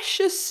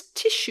precious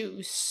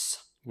tissues.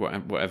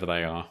 Whatever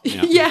they are.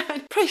 Yeah, yeah,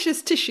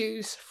 precious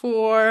tissues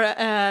for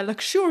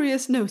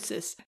luxurious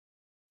gnosis.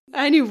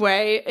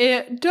 Anyway,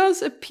 it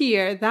does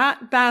appear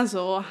that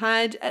Basil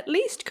had at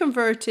least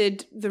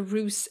converted the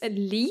Rus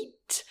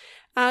elite,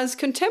 as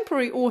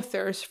contemporary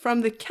authors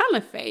from the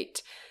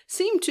Caliphate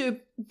seem to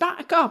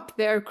back up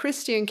their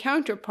Christian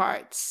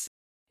counterparts.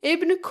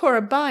 Ibn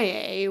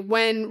Korabaye,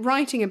 when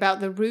writing about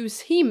the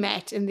Rus he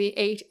met in the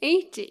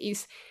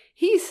 880s,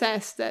 he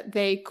says that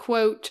they,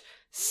 quote,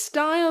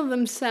 style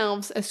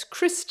themselves as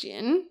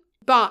Christian,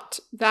 but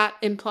that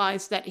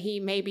implies that he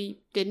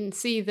maybe didn't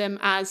see them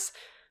as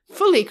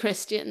fully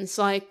Christians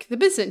like the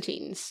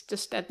Byzantines,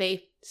 just that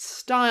they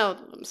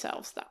styled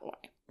themselves that way.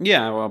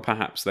 Yeah, well,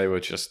 perhaps they were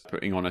just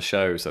putting on a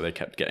show, so they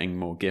kept getting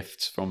more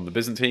gifts from the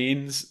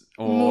Byzantines.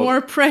 Or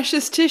more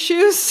precious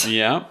tissues.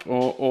 Yep,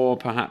 or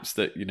perhaps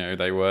that,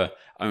 they were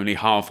only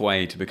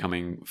halfway to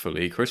becoming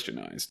fully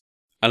Christianized.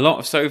 A lot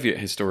of Soviet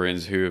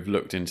historians who have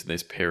looked into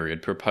this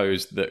period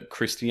proposed that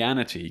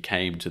Christianity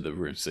came to the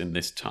Rus in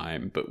this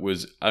time, but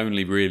was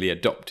only really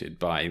adopted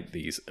by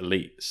these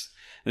elites.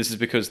 This is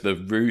because the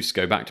Rus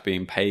go back to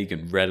being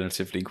pagan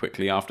relatively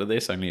quickly after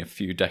this, only a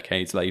few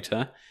decades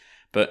later.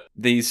 But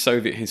these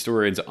Soviet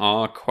historians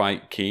are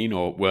quite keen,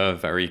 or were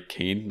very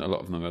keen, a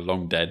lot of them are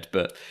long dead,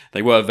 but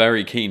they were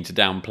very keen to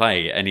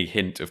downplay any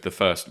hint of the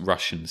first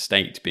Russian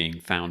state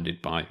being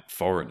founded by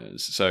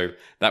foreigners. So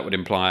that would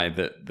imply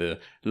that the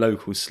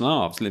local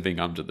Slavs living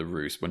under the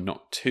Rus were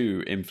not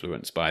too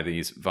influenced by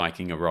these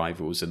Viking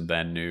arrivals and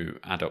their new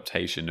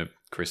adaptation of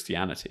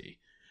Christianity.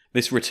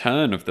 This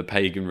return of the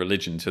pagan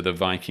religion to the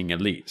Viking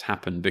elites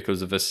happened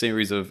because of a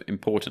series of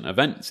important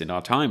events in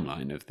our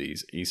timeline of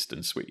these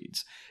Eastern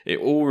Swedes. It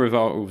all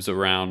revolves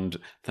around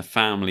the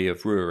family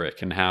of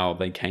Rurik and how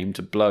they came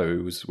to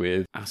blows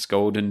with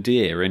Askold and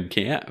Deer in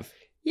Kiev.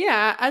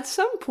 Yeah, at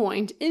some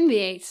point in the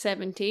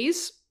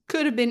 870s,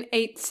 could have been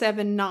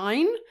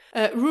 879,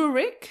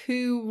 Rurik,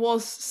 who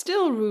was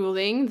still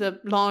ruling the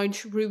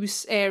large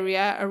Rus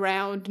area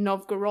around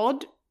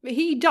Novgorod,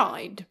 he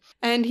died,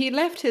 and he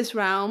left his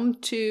realm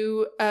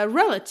to a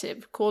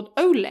relative called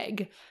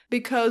Oleg,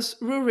 because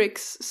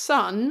Rurik's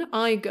son,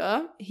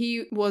 Igor,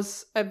 he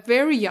was a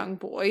very young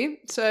boy,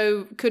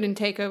 so couldn't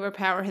take over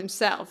power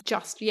himself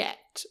just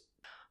yet.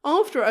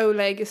 After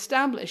Oleg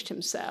established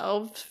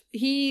himself,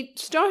 he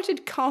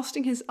started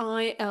casting his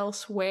eye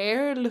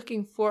elsewhere,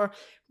 looking for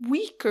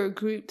weaker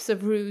groups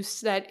of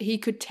Rus that he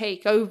could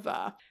take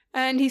over.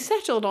 And he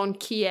settled on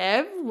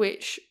Kiev,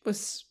 which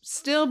was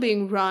still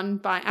being run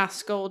by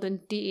Askold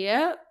and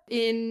Deer,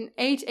 in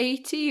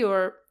 880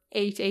 or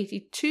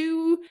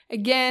 882.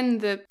 Again,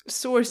 the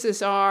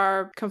sources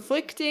are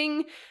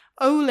conflicting.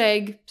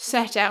 Oleg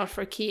set out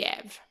for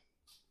Kiev.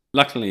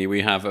 Luckily,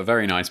 we have a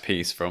very nice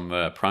piece from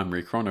the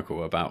Primary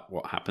Chronicle about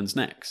what happens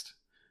next.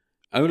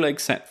 Oleg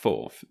set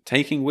forth,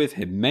 taking with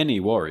him many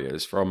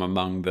warriors from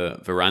among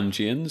the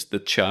Varangians, the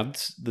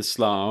Chuds, the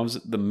Slavs,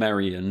 the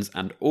Merians,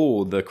 and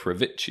all the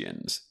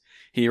Kravitians.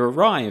 He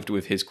arrived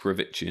with his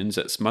Kravitians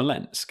at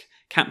Smolensk,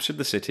 captured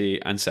the city,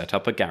 and set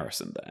up a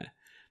garrison there.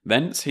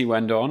 Thence he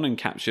went on and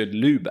captured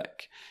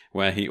Lubeck,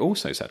 where he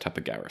also set up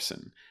a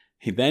garrison.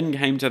 He then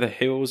came to the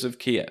hills of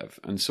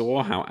Kiev and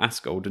saw how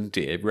Askold and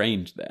Deer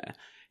reigned there.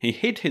 He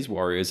hid his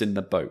warriors in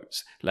the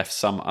boats, left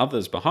some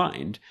others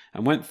behind,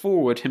 and went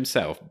forward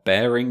himself,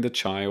 bearing the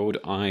child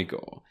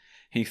Igor.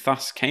 He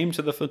thus came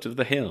to the foot of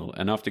the hill,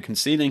 and after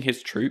concealing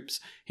his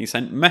troops, he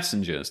sent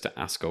messengers to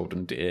Askold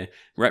and Deer,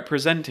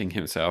 representing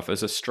himself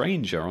as a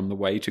stranger on the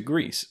way to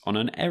Greece, on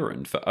an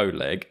errand for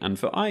Oleg and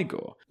for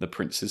Igor, the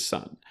prince's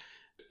son.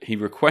 He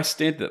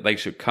requested that they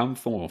should come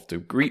forth to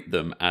greet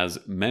them as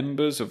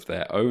members of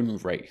their own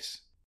race.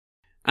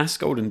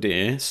 Askold and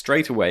Deer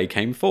straightway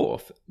came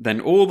forth.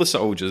 Then all the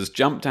soldiers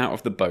jumped out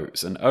of the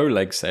boats, and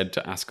Oleg said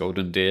to Askold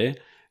and Deer,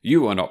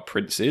 "You are not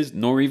princes,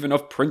 nor even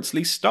of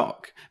princely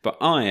stock, but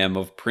I am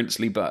of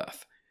princely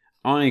birth."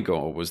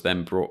 Igor was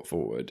then brought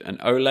forward, and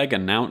Oleg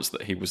announced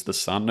that he was the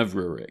son of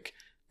Rurik.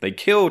 They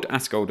killed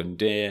Askold and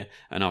Deer,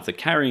 and after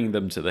carrying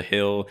them to the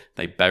hill,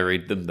 they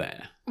buried them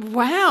there.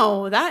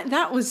 Wow,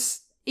 that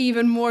was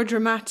even more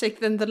dramatic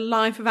than the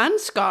life of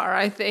Ansgar,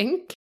 I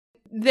think.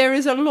 There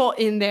is a lot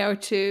in there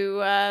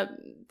to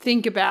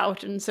think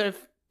about and sort of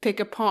pick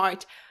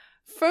apart.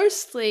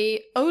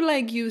 Firstly,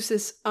 Oleg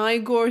uses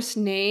Igor's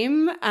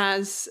name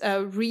as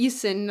a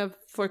reason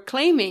for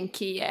claiming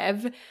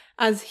Kiev,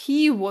 as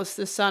he was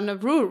the son of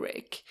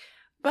Rurik.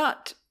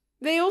 But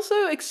they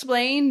also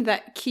explained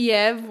that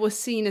Kiev was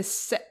seen as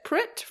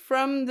separate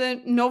from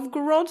the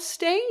Novgorod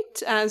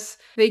state, as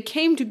they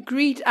came to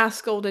greet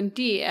Askold and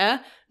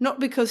Deer,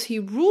 not because he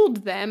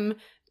ruled them,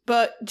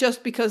 but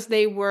just because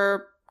they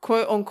were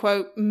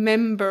quote-unquote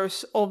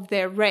members of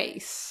their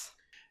race.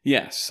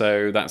 Yes,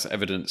 so that's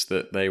evidence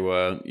that they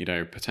were,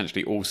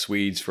 potentially all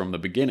Swedes from the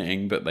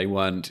beginning, but they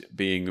weren't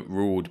being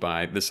ruled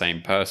by the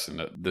same person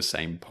at the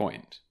same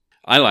point.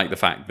 I like the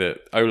fact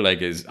that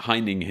Oleg is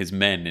hiding his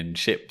men in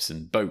ships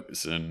and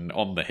boats and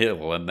on the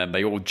hill, and then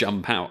they all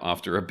jump out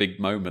after a big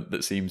moment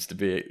that seems to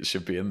be, it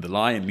should be in The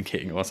Lion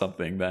King or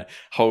something. They're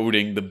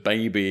holding the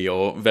baby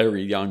or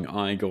very young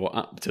Igor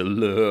up to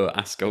lure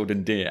Askold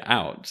and Deer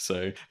out.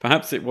 So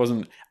perhaps it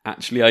wasn't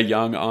actually a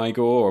young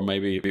Igor, or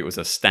maybe it was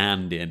a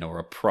stand-in or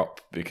a prop,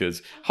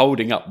 because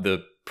holding up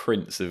the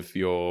prince of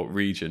your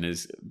region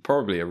is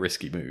probably a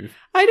risky move.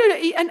 I don't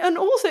know, and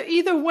also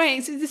either way,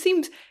 it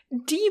seems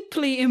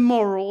deeply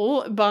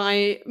immoral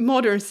by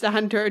modern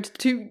standard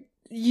to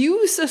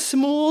use a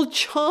small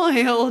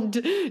child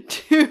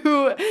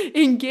to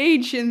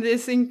engage in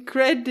this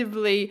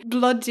incredibly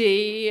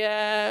bloody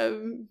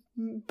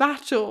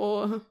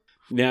battle.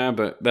 Yeah,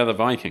 but they're the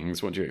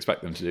Vikings. What do you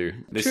expect them to do?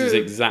 This True. is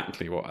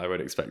exactly what I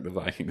would expect the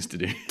Vikings to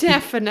do.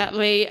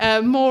 Definitely.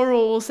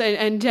 Morals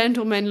and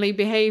gentlemanly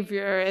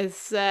behaviour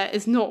is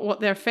not what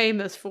they're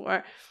famous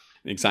for.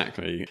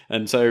 Exactly.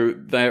 And so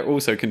there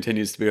also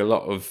continues to be a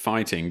lot of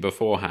fighting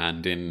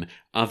beforehand in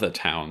other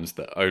towns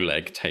that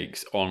Oleg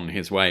takes on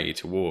his way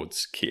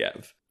towards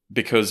Kiev.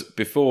 Because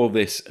before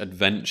this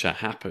adventure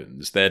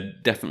happens, there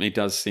definitely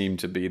does seem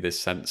to be this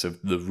sense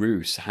of the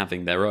Rus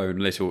having their own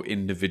little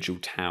individual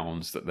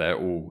towns that they're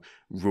all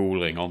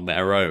ruling on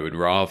their own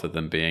rather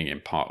than being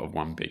in part of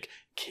one big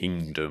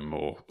kingdom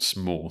or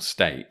small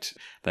state.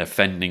 They're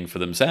fending for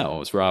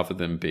themselves rather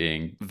than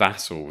being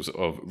vassals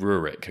of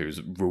Rurik,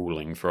 who's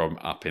ruling from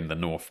up in the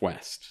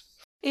northwest.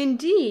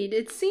 Indeed,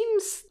 it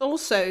seems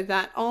also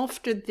that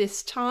after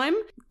this time,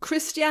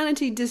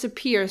 Christianity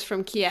disappears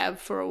from Kiev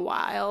for a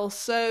while,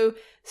 so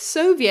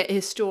Soviet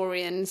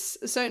historians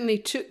certainly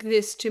took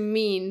this to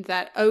mean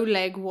that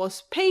Oleg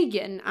was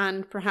pagan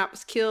and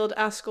perhaps killed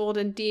Askold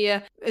and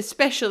Dia,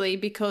 especially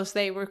because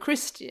they were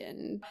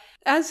Christian.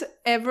 As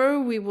ever,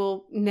 we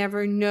will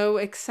never know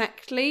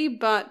exactly,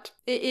 but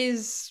it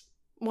is,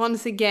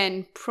 once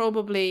again,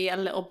 probably a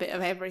little bit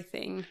of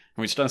everything.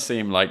 Which does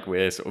seem like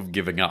we're sort of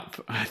giving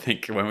up, I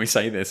think, when we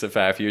say this a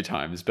fair few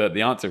times. But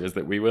the answer is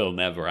that we will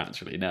never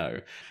actually know.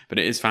 But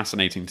it is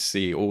fascinating to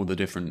see all the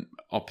different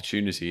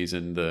opportunities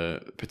and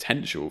the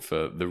potential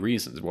for the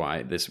reasons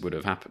why this would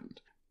have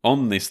happened.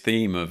 On this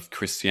theme of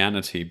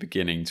Christianity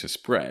beginning to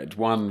spread,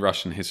 one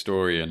Russian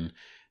historian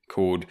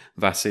called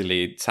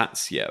Vasily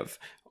Tsatsev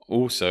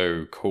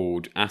also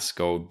called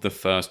Askold the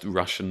first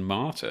Russian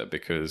martyr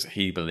because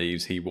he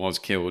believes he was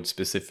killed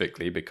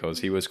specifically because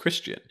he was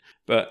Christian.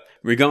 But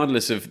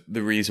regardless of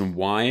the reason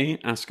why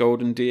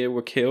Askold and Dia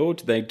were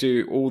killed,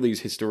 all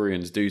these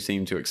historians do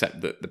seem to accept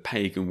that the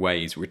pagan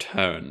ways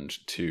returned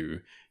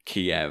to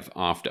Kiev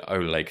after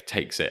Oleg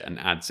takes it and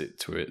adds it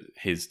to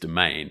his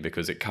domain,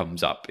 because it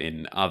comes up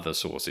in other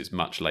sources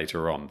much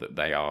later on that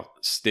they are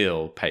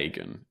still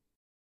pagan.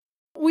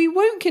 We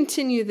won't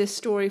continue this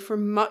story for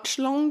much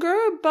longer,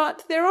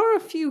 but there are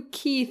a few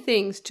key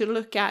things to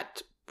look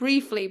at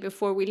briefly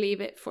before we leave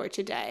it for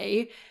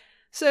today.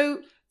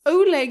 So,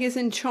 Oleg is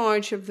in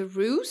charge of the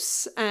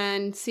Rus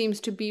and seems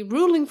to be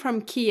ruling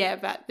from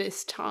Kiev at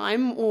this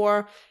time,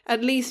 or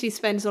at least he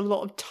spends a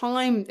lot of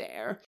time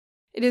there.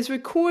 It is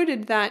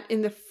recorded that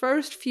in the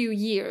first few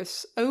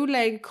years,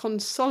 Oleg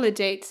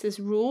consolidates his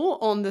rule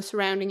on the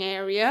surrounding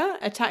area,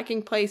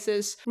 attacking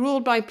places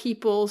ruled by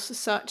peoples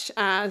such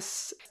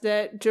as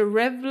the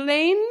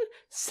Derevlane,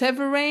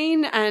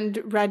 Severane, and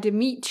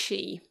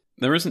Radimichi.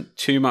 There isn't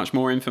too much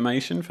more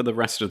information for the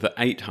rest of the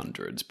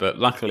 800s, but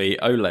luckily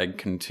Oleg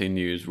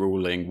continues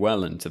ruling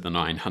well into the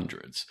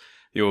 900s.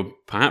 You'll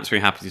perhaps be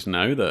happy to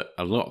know that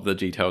a lot of the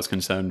details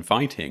concern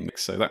fighting,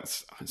 so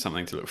that's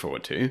something to look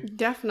forward to.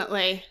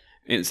 Definitely.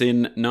 It's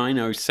in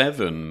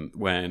 907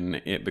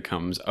 when it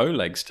becomes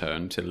Oleg's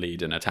turn to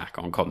lead an attack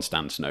on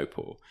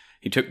Constantinople.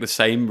 He took the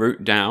same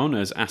route down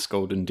as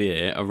Askold and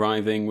Dir,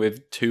 arriving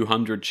with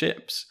 200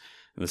 ships.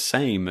 The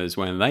same as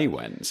when they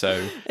went,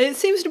 so... It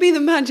seems to be the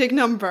magic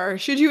number.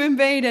 Should you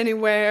invade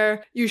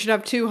anywhere, you should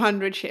have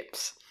 200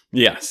 ships.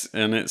 Yes,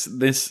 and it's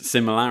this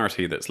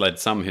similarity that's led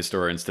some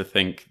historians to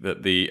think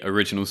that the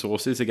original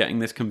sources are getting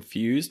this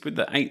confused with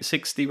the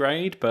 860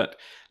 raid, but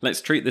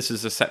let's treat this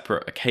as a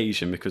separate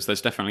occasion because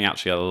there's definitely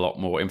actually a lot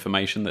more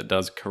information that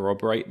does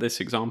corroborate this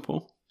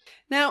example.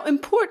 Now,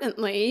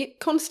 importantly,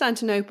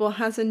 Constantinople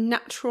has a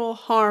natural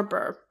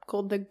harbour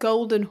called the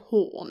Golden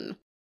Horn.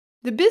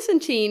 The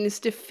Byzantines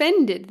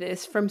defended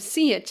this from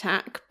sea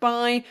attack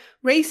by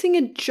racing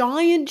a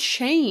giant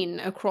chain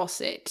across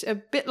it, a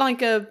bit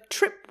like a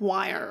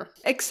tripwire.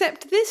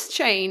 Except this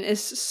chain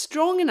is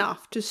strong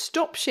enough to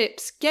stop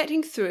ships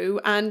getting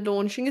through and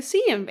launching a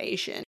sea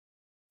invasion.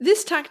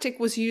 This tactic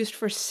was used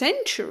for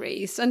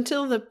centuries,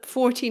 until the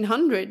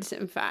 1400s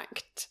in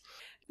fact.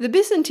 The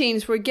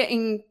Byzantines were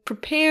getting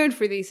prepared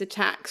for these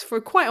attacks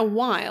for quite a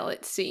while,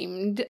 it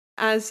seemed,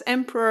 as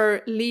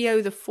Emperor Leo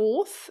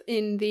IV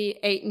in the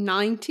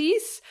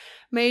 890s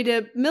made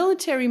a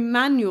military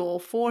manual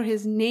for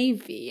his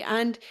navy,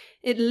 and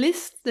it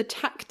lists the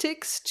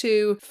tactics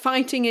to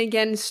fighting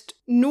against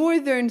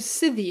northern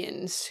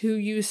Scythians who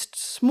used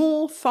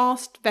small,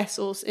 fast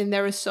vessels in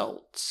their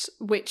assaults,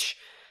 which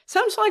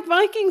sounds like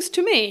Vikings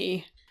to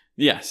me.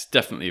 Yes,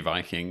 definitely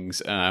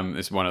Vikings.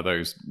 It's one of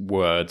those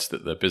words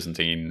that the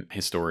Byzantine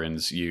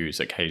historians use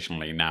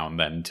occasionally now and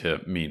then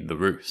to mean the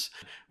Rus.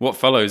 What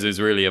follows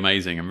is really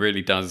amazing and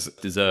really does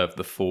deserve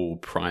the full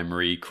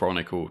primary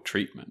chronicle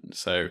treatment.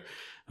 So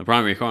the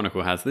primary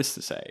chronicle has this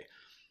to say: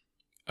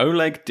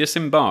 Oleg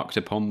disembarked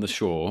upon the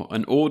shore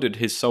and ordered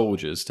his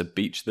soldiers to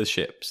beach the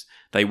ships.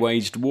 They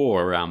waged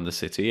war around the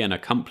city and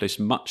accomplished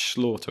much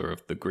slaughter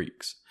of the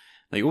Greeks.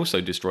 They also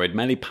destroyed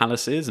many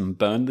palaces and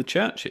burned the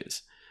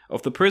churches.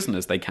 Of the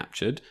prisoners they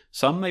captured,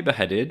 some they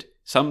beheaded,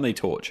 some they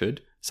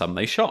tortured, some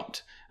they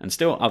shot, and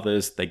still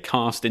others they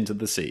cast into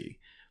the sea.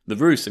 The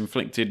Rus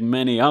inflicted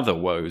many other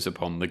woes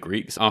upon the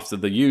Greeks after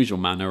the usual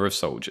manner of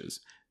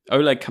soldiers.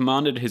 Oleg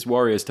commanded his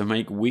warriors to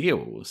make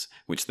wheels,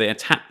 which they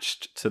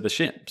attached to the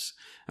ships,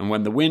 and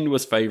when the wind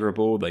was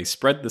favourable, they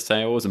spread the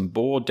sails and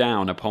bore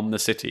down upon the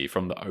city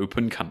from the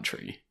open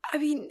country. I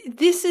mean,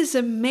 this is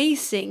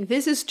amazing.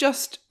 This is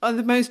just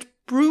the most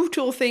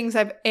brutal things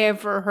I've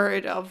ever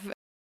heard of.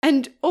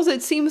 And also,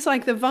 it seems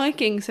like the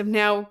Vikings have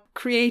now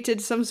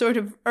created some sort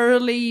of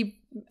early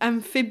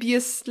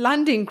amphibious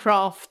landing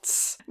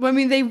crafts. I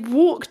mean, they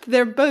walked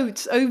their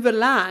boats over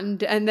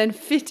land and then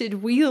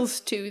fitted wheels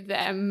to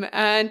them.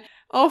 And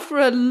after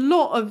a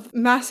lot of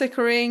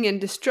massacring and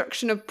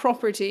destruction of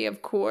property,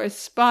 of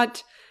course,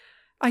 but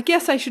I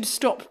guess I should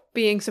stop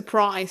being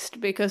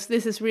surprised because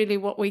this is really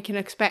what we can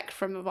expect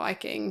from the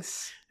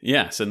Vikings.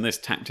 Yes, and this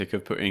tactic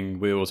of putting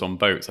wheels on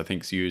boats, I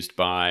think, is used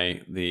by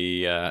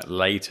the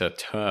later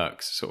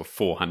Turks, sort of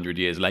 400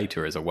 years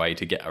later, as a way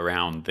to get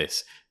around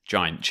this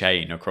giant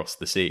chain across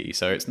the sea.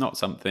 So it's not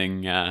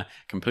something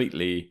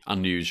completely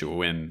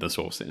unusual in the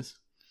sources.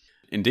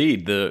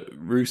 Indeed, the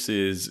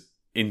Rus'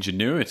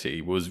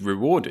 ingenuity was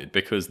rewarded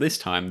because this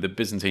time the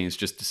Byzantines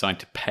just decide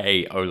to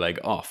pay Oleg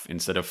off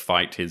instead of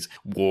fight his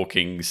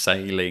walking,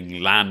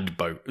 sailing land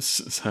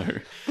boats. So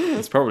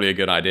it's probably a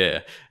good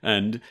idea.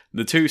 And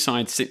the two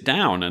sides sit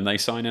down and they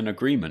sign an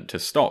agreement to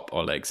stop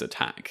Oleg's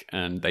attack.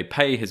 And they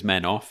pay his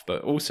men off,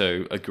 but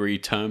also agree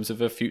terms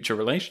of a future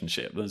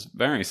relationship that's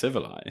very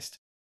civilized.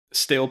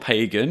 Still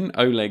pagan,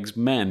 Oleg's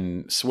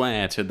men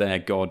swear to their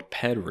god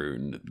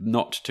Perun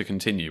not to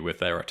continue with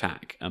their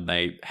attack, and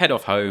they head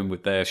off home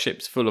with their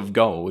ships full of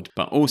gold,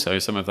 but also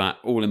some of that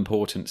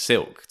all-important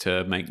silk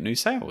to make new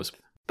sails.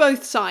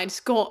 Both sides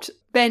got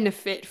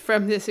benefit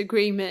from this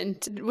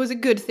agreement. It was a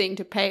good thing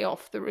to pay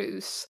off the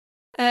Rus.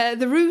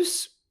 The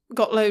Rus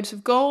got loads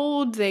of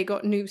gold, they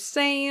got new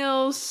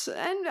sails,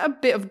 and a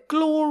bit of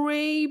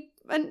glory,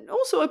 and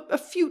also a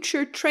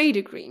future trade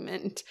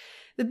agreement.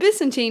 The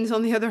Byzantines,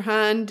 on the other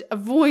hand,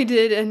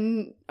 avoided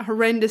an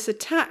horrendous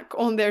attack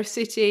on their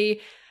city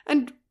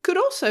and could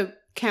also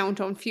count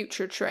on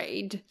future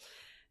trade.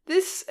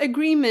 This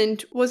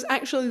agreement was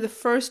actually the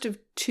first of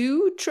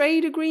two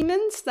trade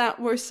agreements that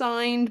were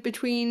signed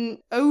between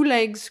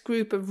Oleg's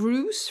group of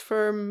Rus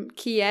from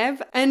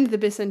Kiev and the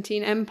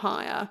Byzantine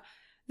Empire.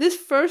 This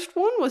first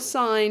one was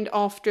signed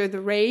after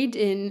the raid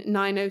in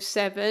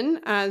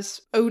 907,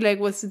 as Oleg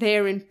was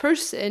there in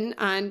person,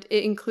 and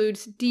it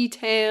includes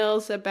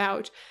details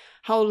about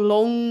how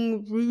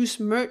long Rus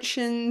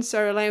merchants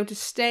are allowed to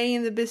stay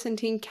in the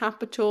Byzantine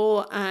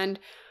capital and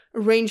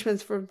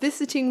arrangements for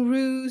visiting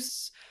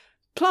Rus,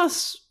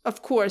 plus,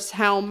 of course,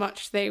 how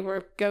much they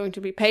were going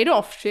to be paid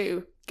off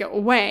to go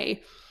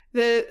away.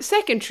 The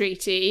second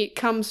treaty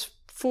comes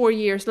 4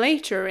 years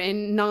later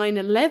in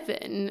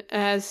 911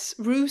 as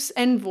Rus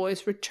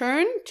envoys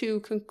return to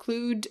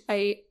conclude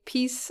a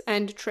peace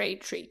and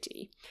trade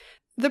treaty.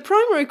 The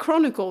primary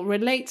chronicle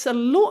relates a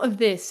lot of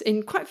this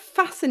in quite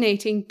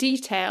fascinating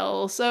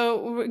detail,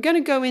 so we're going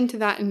to go into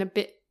that in a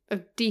bit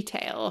of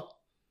detail.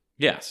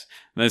 Yes,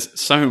 there's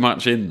so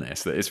much in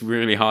this that it's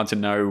really hard to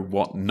know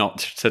what not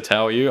to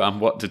tell you and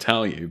what to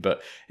tell you.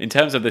 But in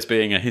terms of this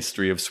being a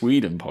History of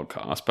Sweden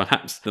podcast,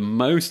 perhaps the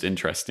most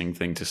interesting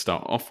thing to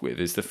start off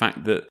with is the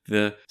fact that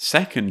the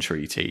second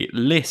treaty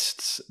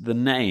lists the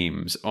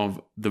names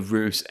of the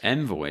Rus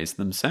envoys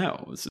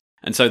themselves.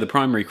 And so the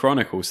primary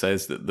chronicle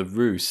says that the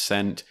Rus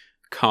sent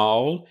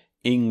Karl,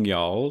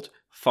 Ingjald,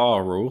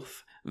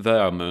 Faruth,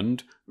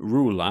 Vermund,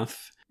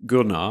 Rulath,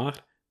 Gunnar,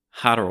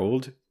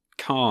 Harold,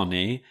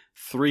 Kani,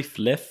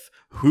 Thriflif,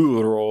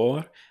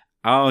 Huror,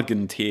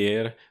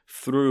 Argentir,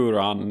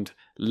 Thrurand,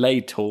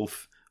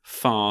 Leitolf,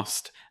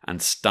 Fast, and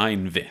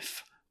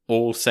Steinvif,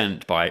 all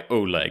sent by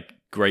Oleg,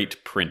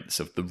 great prince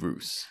of the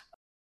Rus.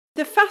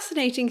 The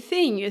fascinating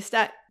thing is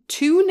that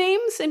two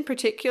names in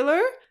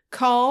particular,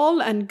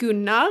 Karl and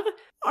Gunnar,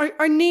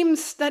 are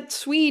names that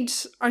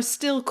Swedes are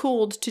still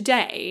called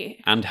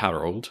today. And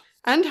Harold.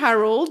 And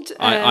Harold.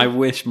 I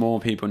wish more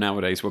people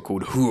nowadays were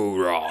called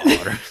Hurrah,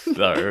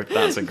 though.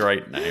 That's a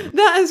great name.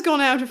 That has gone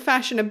out of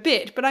fashion a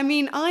bit, but I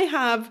mean, I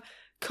have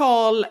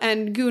Karl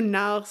and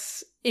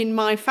Gunnars in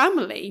my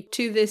family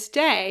to this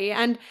day,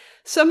 and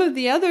some of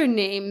the other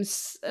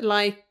names,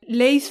 like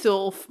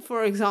Leitholf,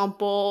 for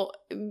example,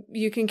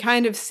 you can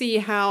kind of see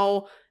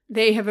how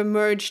they have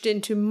emerged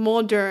into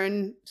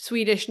modern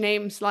Swedish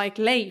names like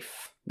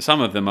Leif.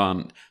 Some of them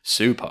aren't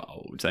super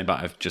old. They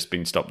might have just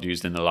been stopped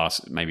used in the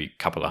last maybe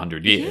couple of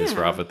 100 years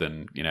rather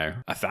than,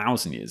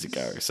 1,000 years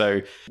ago.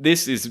 So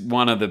this is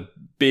one of the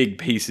big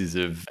pieces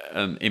of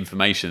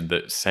information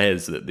that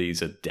says that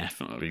these are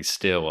definitely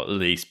still at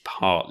least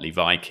partly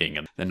Viking,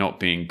 and they're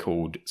not being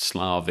called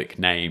Slavic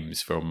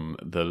names from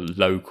the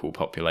local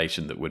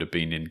population that would have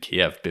been in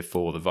Kiev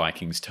before the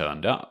Vikings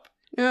turned up.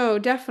 Oh,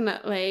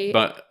 definitely.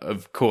 But,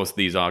 of course,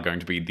 these are going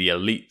to be the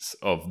elites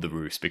of the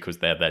Rus because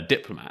they're their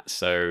diplomats.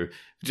 So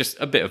just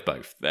a bit of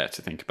both there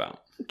to think about.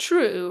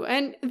 True.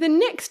 And the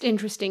next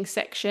interesting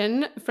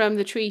section from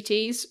the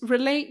treaties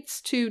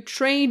relates to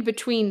trade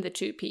between the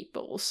two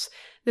peoples.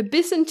 the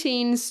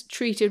Byzantines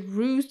treated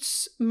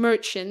Rus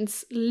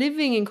merchants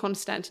living in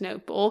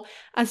Constantinople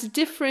as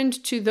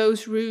different to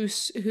those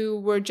Rus who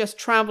were just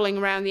traveling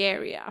around the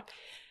area.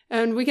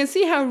 And we can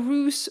see how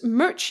Rus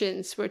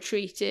merchants were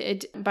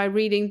treated by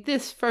reading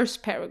this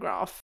first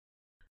paragraph.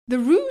 The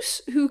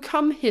Rus who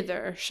come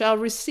hither shall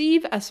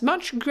receive as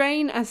much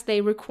grain as they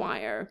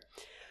require.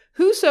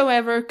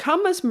 Whosoever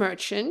come as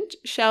merchant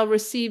shall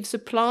receive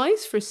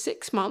supplies for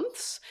 6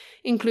 months,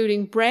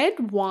 including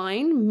bread,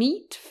 wine,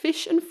 meat,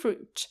 fish, and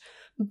fruit.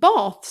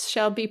 Baths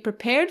shall be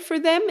prepared for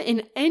them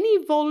in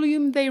any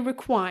volume they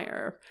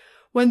require.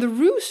 When the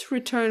Rus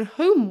return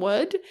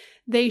homeward,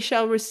 they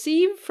shall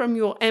receive from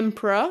your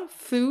emperor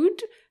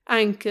food,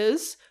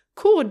 anchors,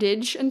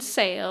 cordage, and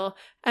sail,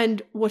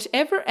 and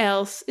whatever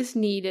else is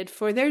needed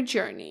for their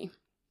journey.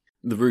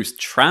 The Rus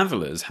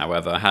travellers,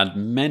 however, had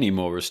many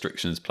more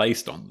restrictions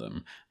placed on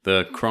them.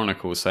 The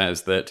Chronicle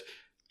says that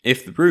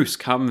if the Rus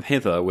come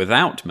hither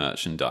without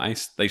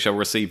merchandise, they shall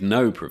receive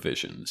no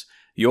provisions.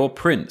 Your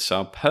prince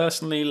shall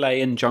personally lay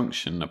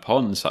injunction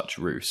upon such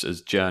Rus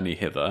as journey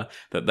hither,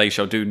 that they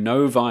shall do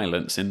no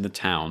violence in the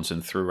towns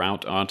and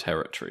throughout our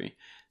territory.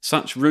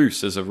 Such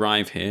Rus as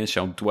arrive here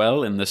shall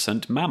dwell in the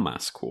St.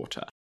 Mamas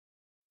quarter.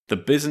 The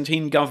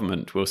Byzantine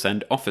government will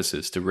send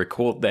officers to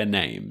record their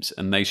names,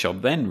 and they shall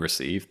then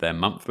receive their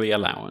monthly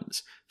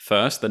allowance.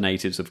 First the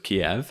natives of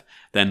Kiev,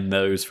 then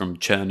those from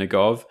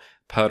Chernigov,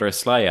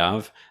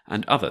 Pereslav,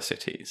 and other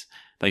cities.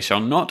 They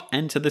shall not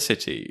enter the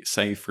city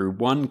save through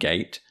one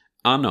gate,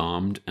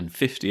 unarmed and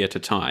 50 at a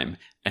time,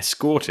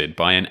 escorted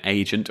by an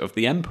agent of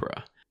the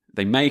emperor.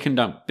 They may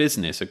conduct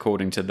business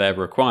according to their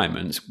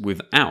requirements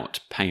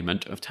without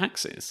payment of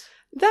taxes.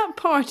 That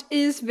part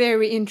is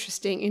very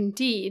interesting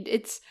indeed.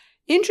 It's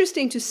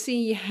interesting to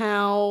see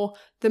how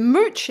the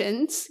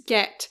merchants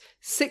get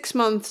 6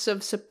 months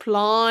of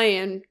supply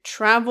and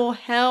travel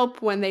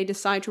help when they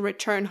decide to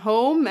return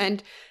home,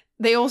 and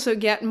they also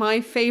get my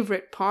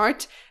favorite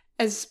part,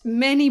 as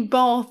many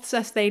baths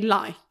as they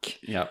like.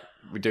 Yeah,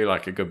 we do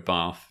like a good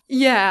bath.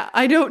 Yeah,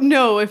 I don't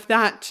know if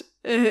that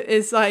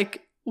is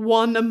like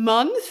one a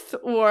month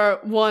or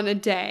one a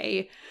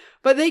day,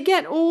 but they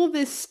get all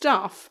this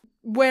stuff,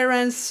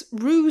 whereas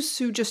Rus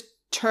who just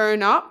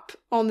turn up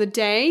on the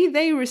day,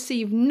 they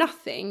receive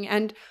nothing,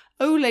 and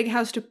Oleg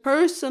has to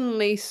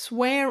personally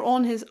swear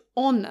on his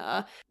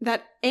honor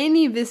that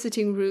any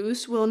visiting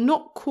Rus will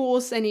not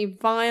cause any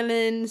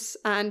violence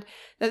and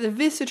that the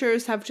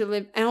visitors have to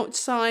live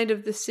outside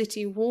of the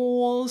city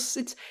walls.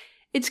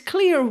 It's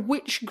clear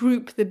which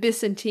group the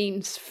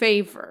Byzantines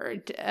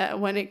favored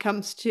when it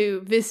comes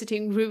to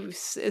visiting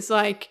Rus. It's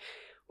like,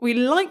 we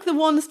like the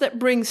ones that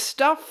bring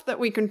stuff that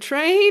we can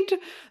trade.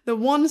 The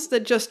ones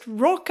that just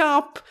rock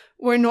up,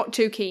 we're not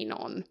too keen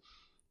on.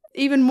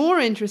 Even more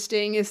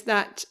interesting is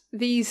that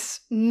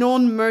these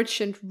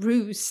non-merchant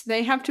Rus,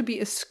 they have to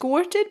be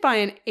escorted by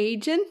an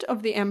agent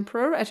of the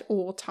emperor at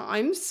all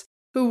times,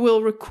 who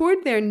will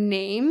record their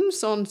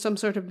names on some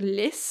sort of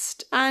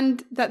list,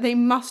 and that they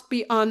must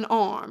be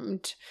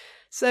unarmed.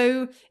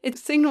 So it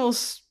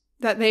signals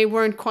that they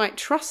weren't quite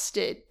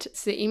trusted, it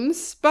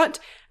seems, but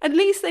at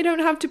least they don't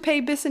have to pay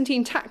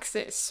Byzantine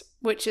taxes,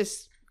 which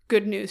is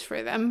good news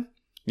for them.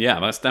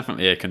 Yeah, that's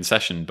definitely a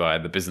concession by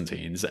the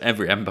Byzantines.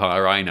 Every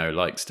empire I know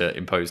likes to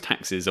impose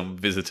taxes on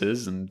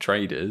visitors and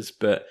traders,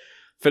 but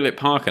Philip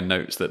Parker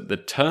notes that the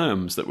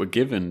terms that were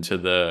given to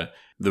the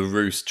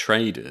Rus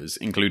traders,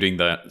 including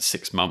the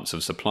 6 months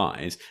of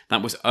supplies,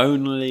 that was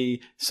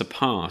only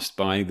surpassed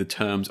by the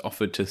terms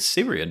offered to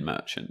Syrian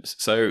merchants.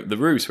 So the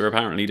Rus were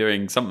apparently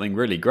doing something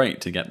really great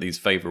to get these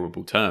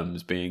favourable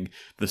terms, being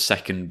the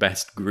second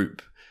best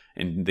group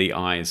in the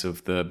eyes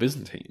of the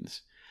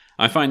Byzantines.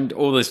 I find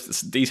all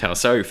this detail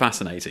so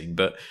fascinating,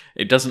 but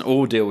it doesn't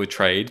all deal with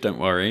trade, don't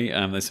worry.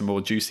 There's some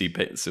more juicy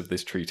bits of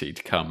this treaty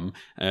to come,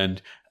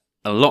 and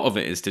a lot of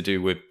it is to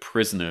do with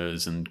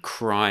prisoners and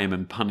crime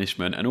and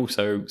punishment, and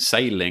also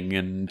sailing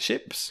and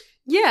ships.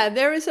 Yeah,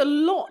 there is a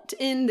lot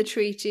in the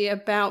treaty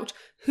about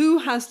who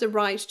has the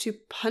right to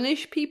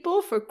punish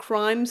people for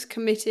crimes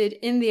committed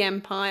in the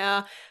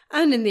empire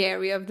and in the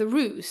area of the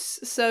Rus.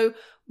 So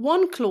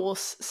one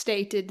clause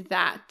stated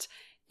that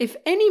if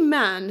any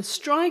man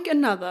strike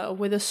another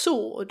with a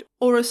sword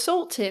or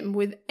assault him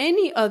with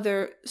any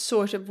other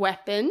sort of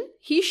weapon,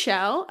 he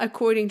shall,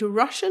 according to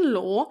Russian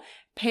law,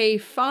 pay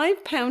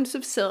 5 pounds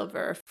of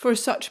silver for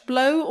such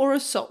blow or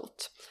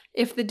assault.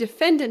 If the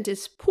defendant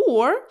is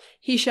poor,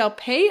 he shall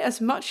pay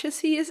as much as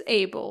he is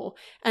able,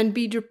 and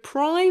be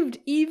deprived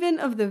even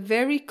of the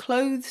very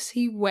clothes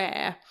he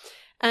wear.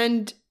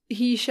 And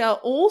he shall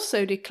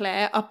also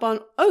declare upon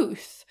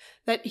oath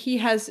that he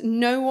has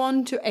no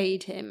one to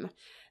aid him.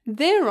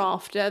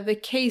 Thereafter the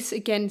case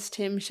against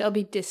him shall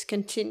be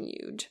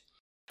discontinued.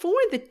 For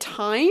the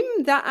time,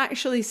 that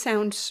actually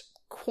sounds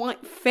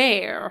quite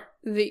fair.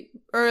 The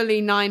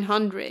early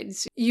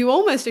 900s. You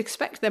almost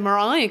expect them, or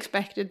I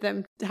expected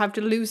them, to have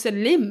to lose a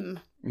limb.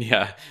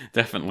 Yeah,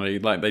 definitely.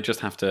 Like, they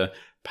just have to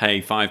pay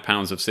 5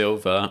 pounds of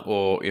silver,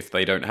 or if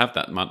they don't have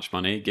that much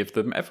money, give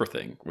them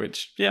everything.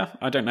 Which, yeah,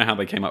 I don't know how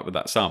they came up with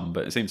that sum,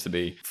 but it seems to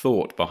be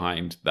thought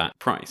behind that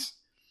price.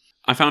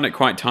 I found it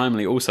quite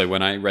timely also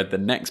when I read the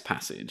next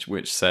passage,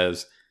 which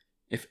says,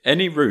 if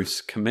any Rus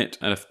commit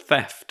a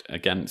theft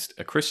against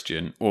a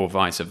Christian, or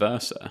vice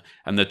versa,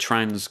 and the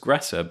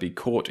transgressor be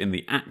caught in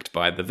the act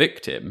by the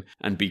victim,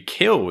 and be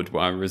killed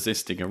while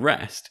resisting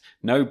arrest,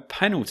 no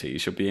penalty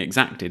shall be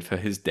exacted for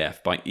his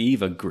death by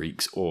either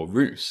Greeks or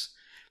Rus.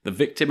 The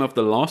victim of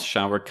the loss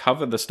shall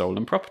recover the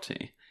stolen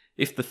property.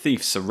 If the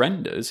thief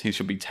surrenders, he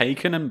shall be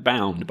taken and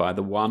bound by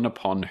the one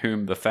upon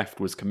whom the theft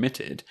was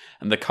committed,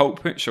 and the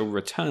culprit shall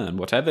return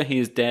whatever he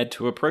has dared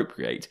to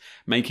appropriate,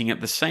 making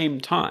at the same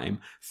time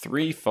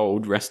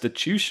threefold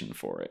restitution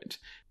for it.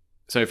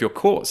 So if you're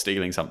caught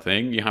stealing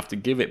something, you have to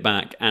give it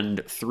back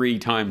and 3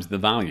 times the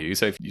value.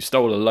 So if you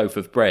stole a loaf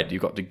of bread,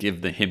 you've got to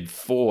give him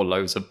 4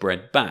 loaves of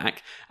bread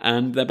back.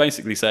 And they're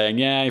basically saying,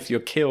 yeah, if you're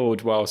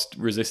killed whilst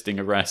resisting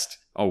arrest,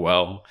 oh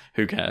well,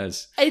 who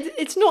cares?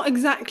 It's not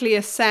exactly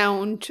a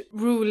sound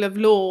rule of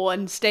law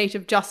and state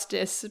of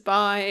justice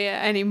by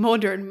any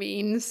modern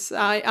means.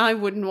 I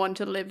wouldn't want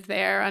to live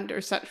there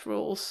under such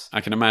rules.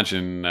 I can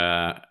imagine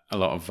a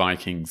lot of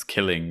Vikings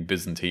killing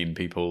Byzantine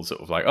people,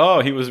 sort of like,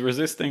 oh, he was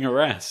resisting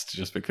arrest,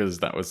 just because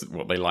that was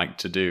what they liked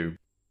to do.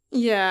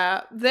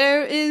 Yeah,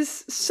 there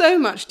is so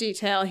much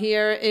detail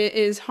here, it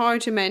is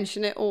hard to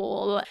mention it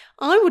all.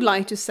 I would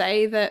like to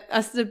say that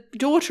as the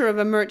daughter of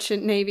a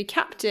merchant navy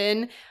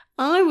captain,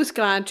 I was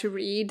glad to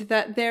read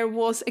that there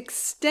was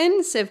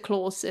extensive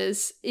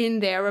clauses in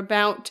there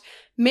about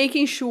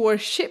making sure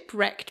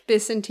shipwrecked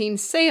Byzantine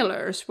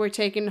sailors were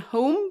taken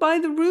home by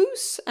the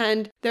Rus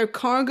and their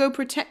cargo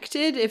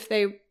protected if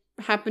they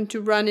happened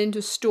to run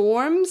into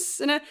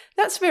storms. And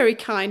that's very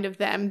kind of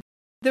them.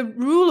 The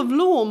rule of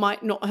law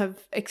might not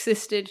have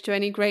existed to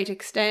any great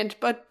extent,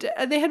 but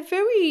they had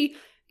very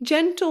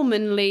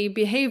gentlemanly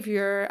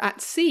behavior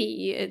at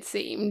sea, it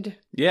seemed.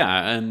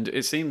 Yeah, and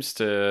it seems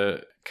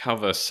to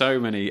cover so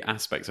many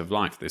aspects of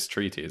life, this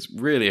treaty. Is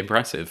really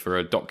impressive for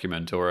a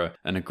document or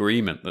an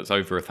agreement that's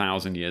over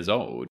 1,000 years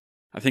old.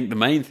 I think the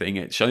main thing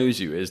it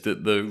shows you is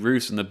that the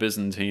Rus and the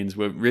Byzantines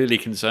were really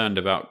concerned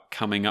about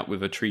coming up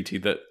with a treaty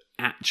that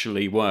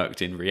actually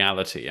worked in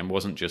reality and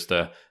wasn't just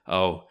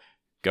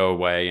go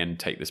away and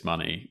take this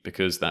money,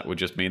 because that would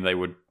just mean they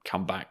would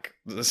come back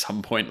at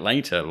some point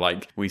later,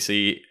 like we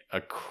see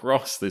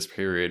across this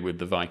period with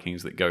the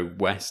Vikings that go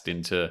west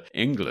into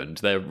England.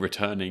 They're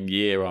returning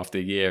year after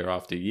year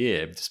after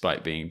year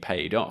despite being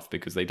paid off,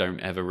 because they don't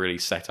ever really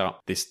set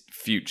up this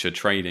future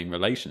trading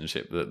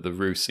relationship that the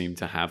Rus seem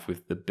to have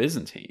with the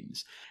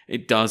Byzantines.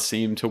 It does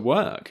seem to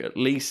work, at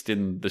least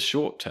in the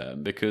short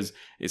term, because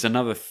it's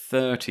another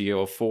 30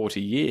 or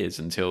 40 years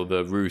until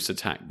the Rus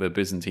attack the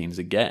Byzantines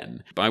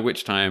again, by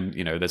which time,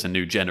 there's a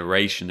new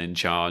generation in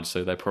charge,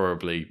 so they're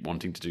probably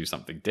wanting to do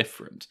something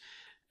different.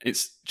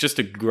 It's just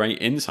a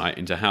great insight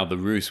into how the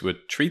Rus were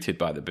treated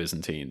by the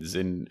Byzantines,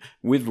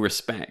 with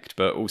respect,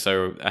 but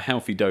also a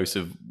healthy dose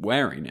of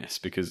wariness,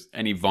 because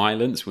any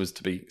violence was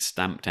to be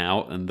stamped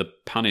out, and the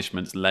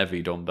punishments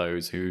levied on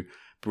those who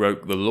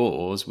broke the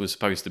laws was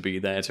supposed to be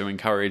there to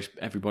encourage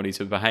everybody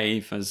to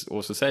behave, as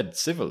also said,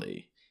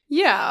 civilly.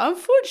 Yeah,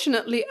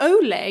 unfortunately,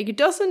 Oleg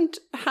doesn't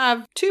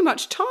have too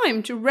much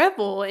time to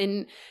revel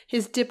in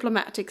his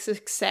diplomatic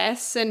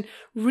success and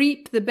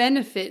reap the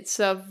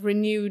benefits of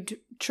renewed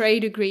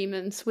trade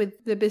agreements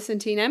with the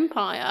Byzantine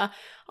Empire.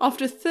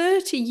 After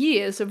 30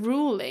 years of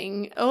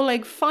ruling,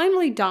 Oleg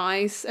finally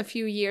dies a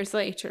few years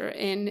later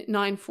in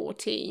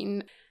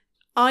 914.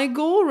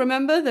 Igor,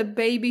 remember, the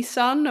baby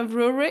son of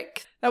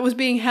Rurik that was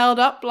being held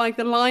up like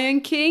the Lion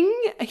King?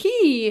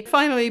 He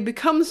finally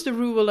becomes the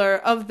ruler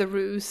of the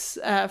Rus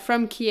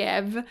from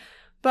Kiev,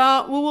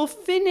 but we will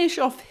finish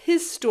off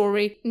his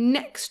story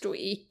next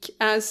week,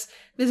 as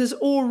this has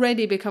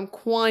already become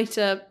quite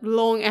a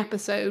long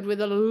episode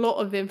with a lot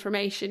of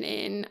information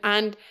in,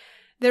 and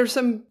there's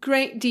some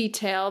great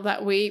detail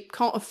that we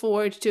can't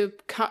afford to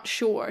cut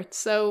short,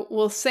 so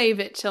we'll save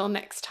it till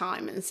next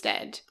time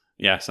instead.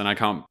 Yes, and I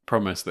can't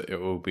promise that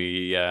it will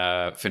be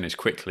finished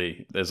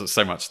quickly. There's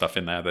so much stuff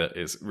in there that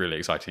is really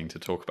exciting to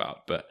talk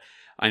about. But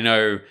I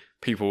know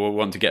people will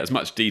want to get as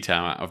much detail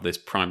out of this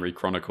primary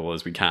chronicle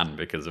as we can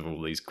because of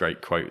all these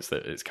great quotes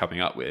that it's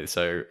coming up with.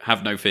 So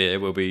have no fear,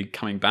 we'll be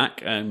coming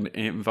back, and it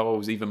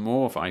involves even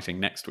more fighting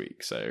next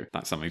week. So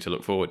that's something to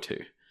look forward to.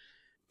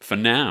 For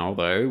now,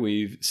 though,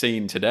 we've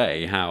seen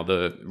today how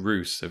the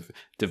Rus have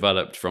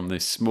developed from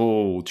this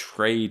small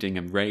trading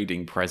and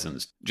raiding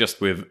presence just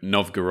with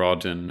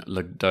Novgorod and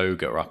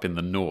Ladoga up in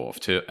the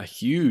north to a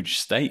huge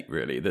state,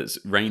 really, that's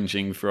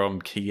ranging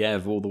from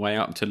Kiev all the way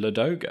up to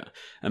Ladoga.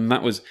 And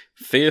that was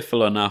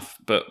fearful enough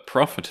but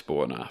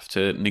profitable enough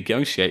to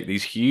negotiate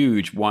these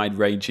huge,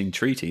 wide-ranging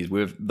treaties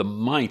with the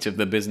might of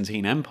the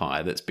Byzantine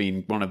Empire that's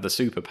been one of the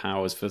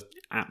superpowers for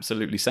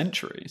absolutely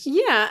centuries.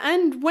 Yeah,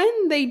 and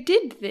when they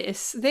did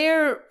this,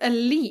 their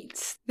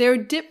elites, their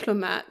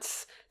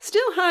diplomats,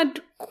 still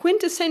had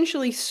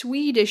quintessentially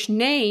Swedish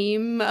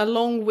name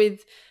along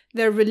with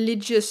their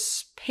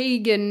religious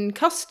pagan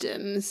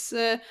customs.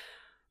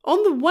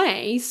 On the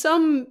way,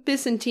 some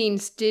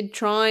Byzantines did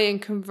try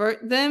and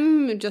convert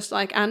them, just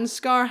like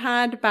Ansgar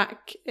had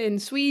back in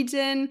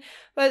Sweden.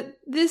 But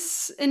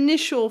this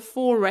initial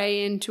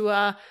foray into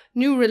a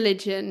new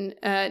religion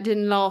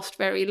didn't last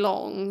very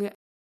long.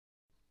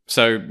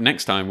 So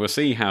next time we'll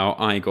see how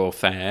Igor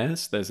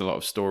fares. There's a lot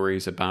of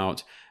stories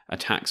about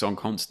attacks on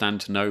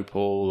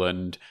Constantinople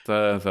and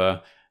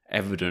further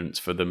evidence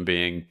for them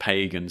being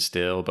pagan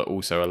still, but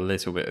also a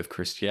little bit of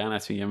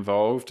Christianity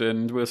involved.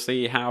 And we'll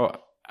see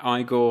how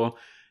Igor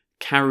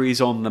carries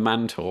on the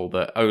mantle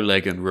that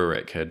Oleg and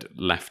Rurik had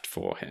left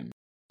for him.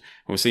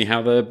 We'll see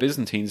how the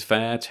Byzantines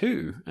fare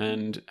too,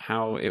 and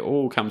how it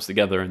all comes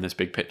together in this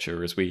big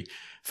picture as we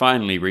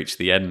finally reach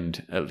the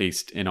end, at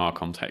least in our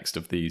context,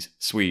 of these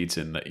Swedes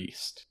in the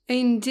East.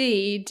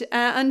 Indeed.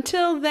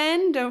 Until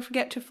then, don't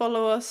forget to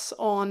follow us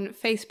on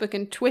Facebook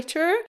and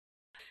Twitter.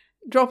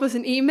 Drop us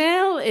an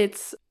email.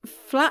 It's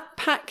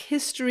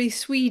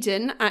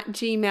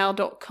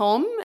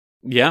flatpackhystorysweden@gmail.com.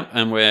 Yeah,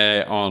 and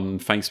we're on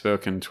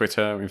Facebook and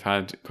Twitter. We've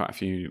had quite a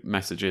few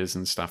messages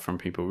and stuff from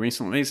people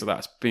recently, so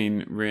that's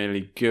been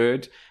really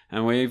good.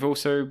 And we've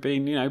also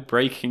been,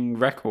 breaking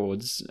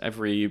records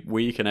every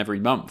week and every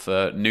month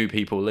for new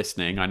people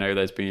listening. I know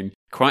there's been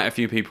quite a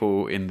few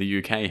people in the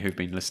UK who've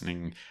been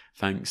listening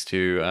thanks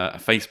to a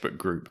Facebook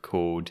group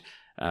called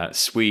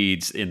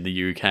Swedes in the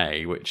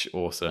UK, which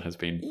Åsa has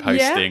been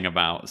posting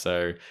about.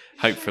 So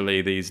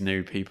hopefully these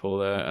new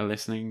people are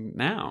listening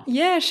now.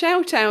 Yeah,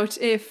 shout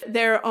out if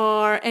there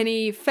are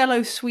any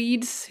fellow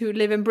Swedes who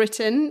live in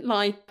Britain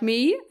like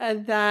me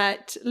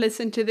that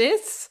listen to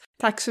this.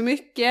 Tack så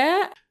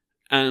mycket.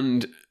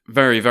 And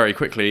very, very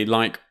quickly,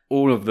 like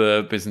all of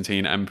the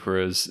Byzantine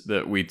emperors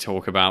that we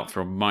talk about,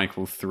 from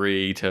Michael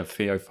III to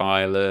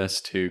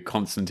Theophilus to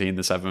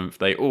Constantine VII,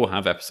 they all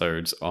have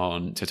episodes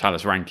on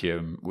Totalis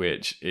Rankium,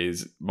 which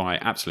is my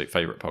absolute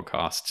favourite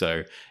podcast.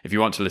 So if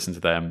you want to listen to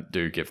them,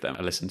 do give them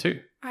a listen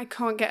too. I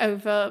can't get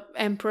over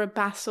Emperor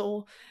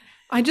Basil.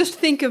 I just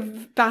think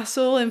of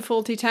Basil in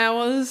Fawlty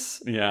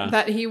Towers,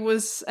 that he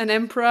was an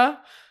emperor.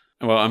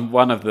 Well, I'm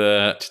one of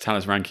the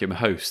Totalis Rankium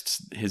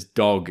hosts. His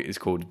dog is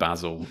called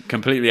Basil.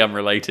 Completely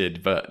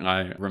unrelated, but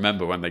I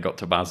remember when they got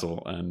to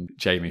Basil and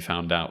Jamie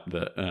found out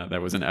that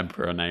there was an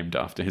emperor named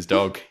after his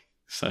dog.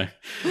 So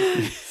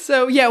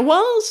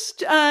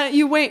whilst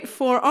you wait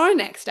for our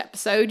next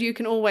episode, you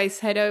can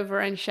always head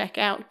over and check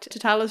out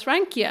Totalis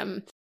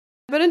Rankium.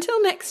 But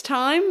until next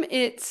time,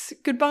 it's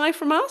goodbye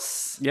from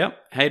us. Yep.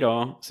 Hey,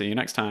 doll. See you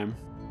next time.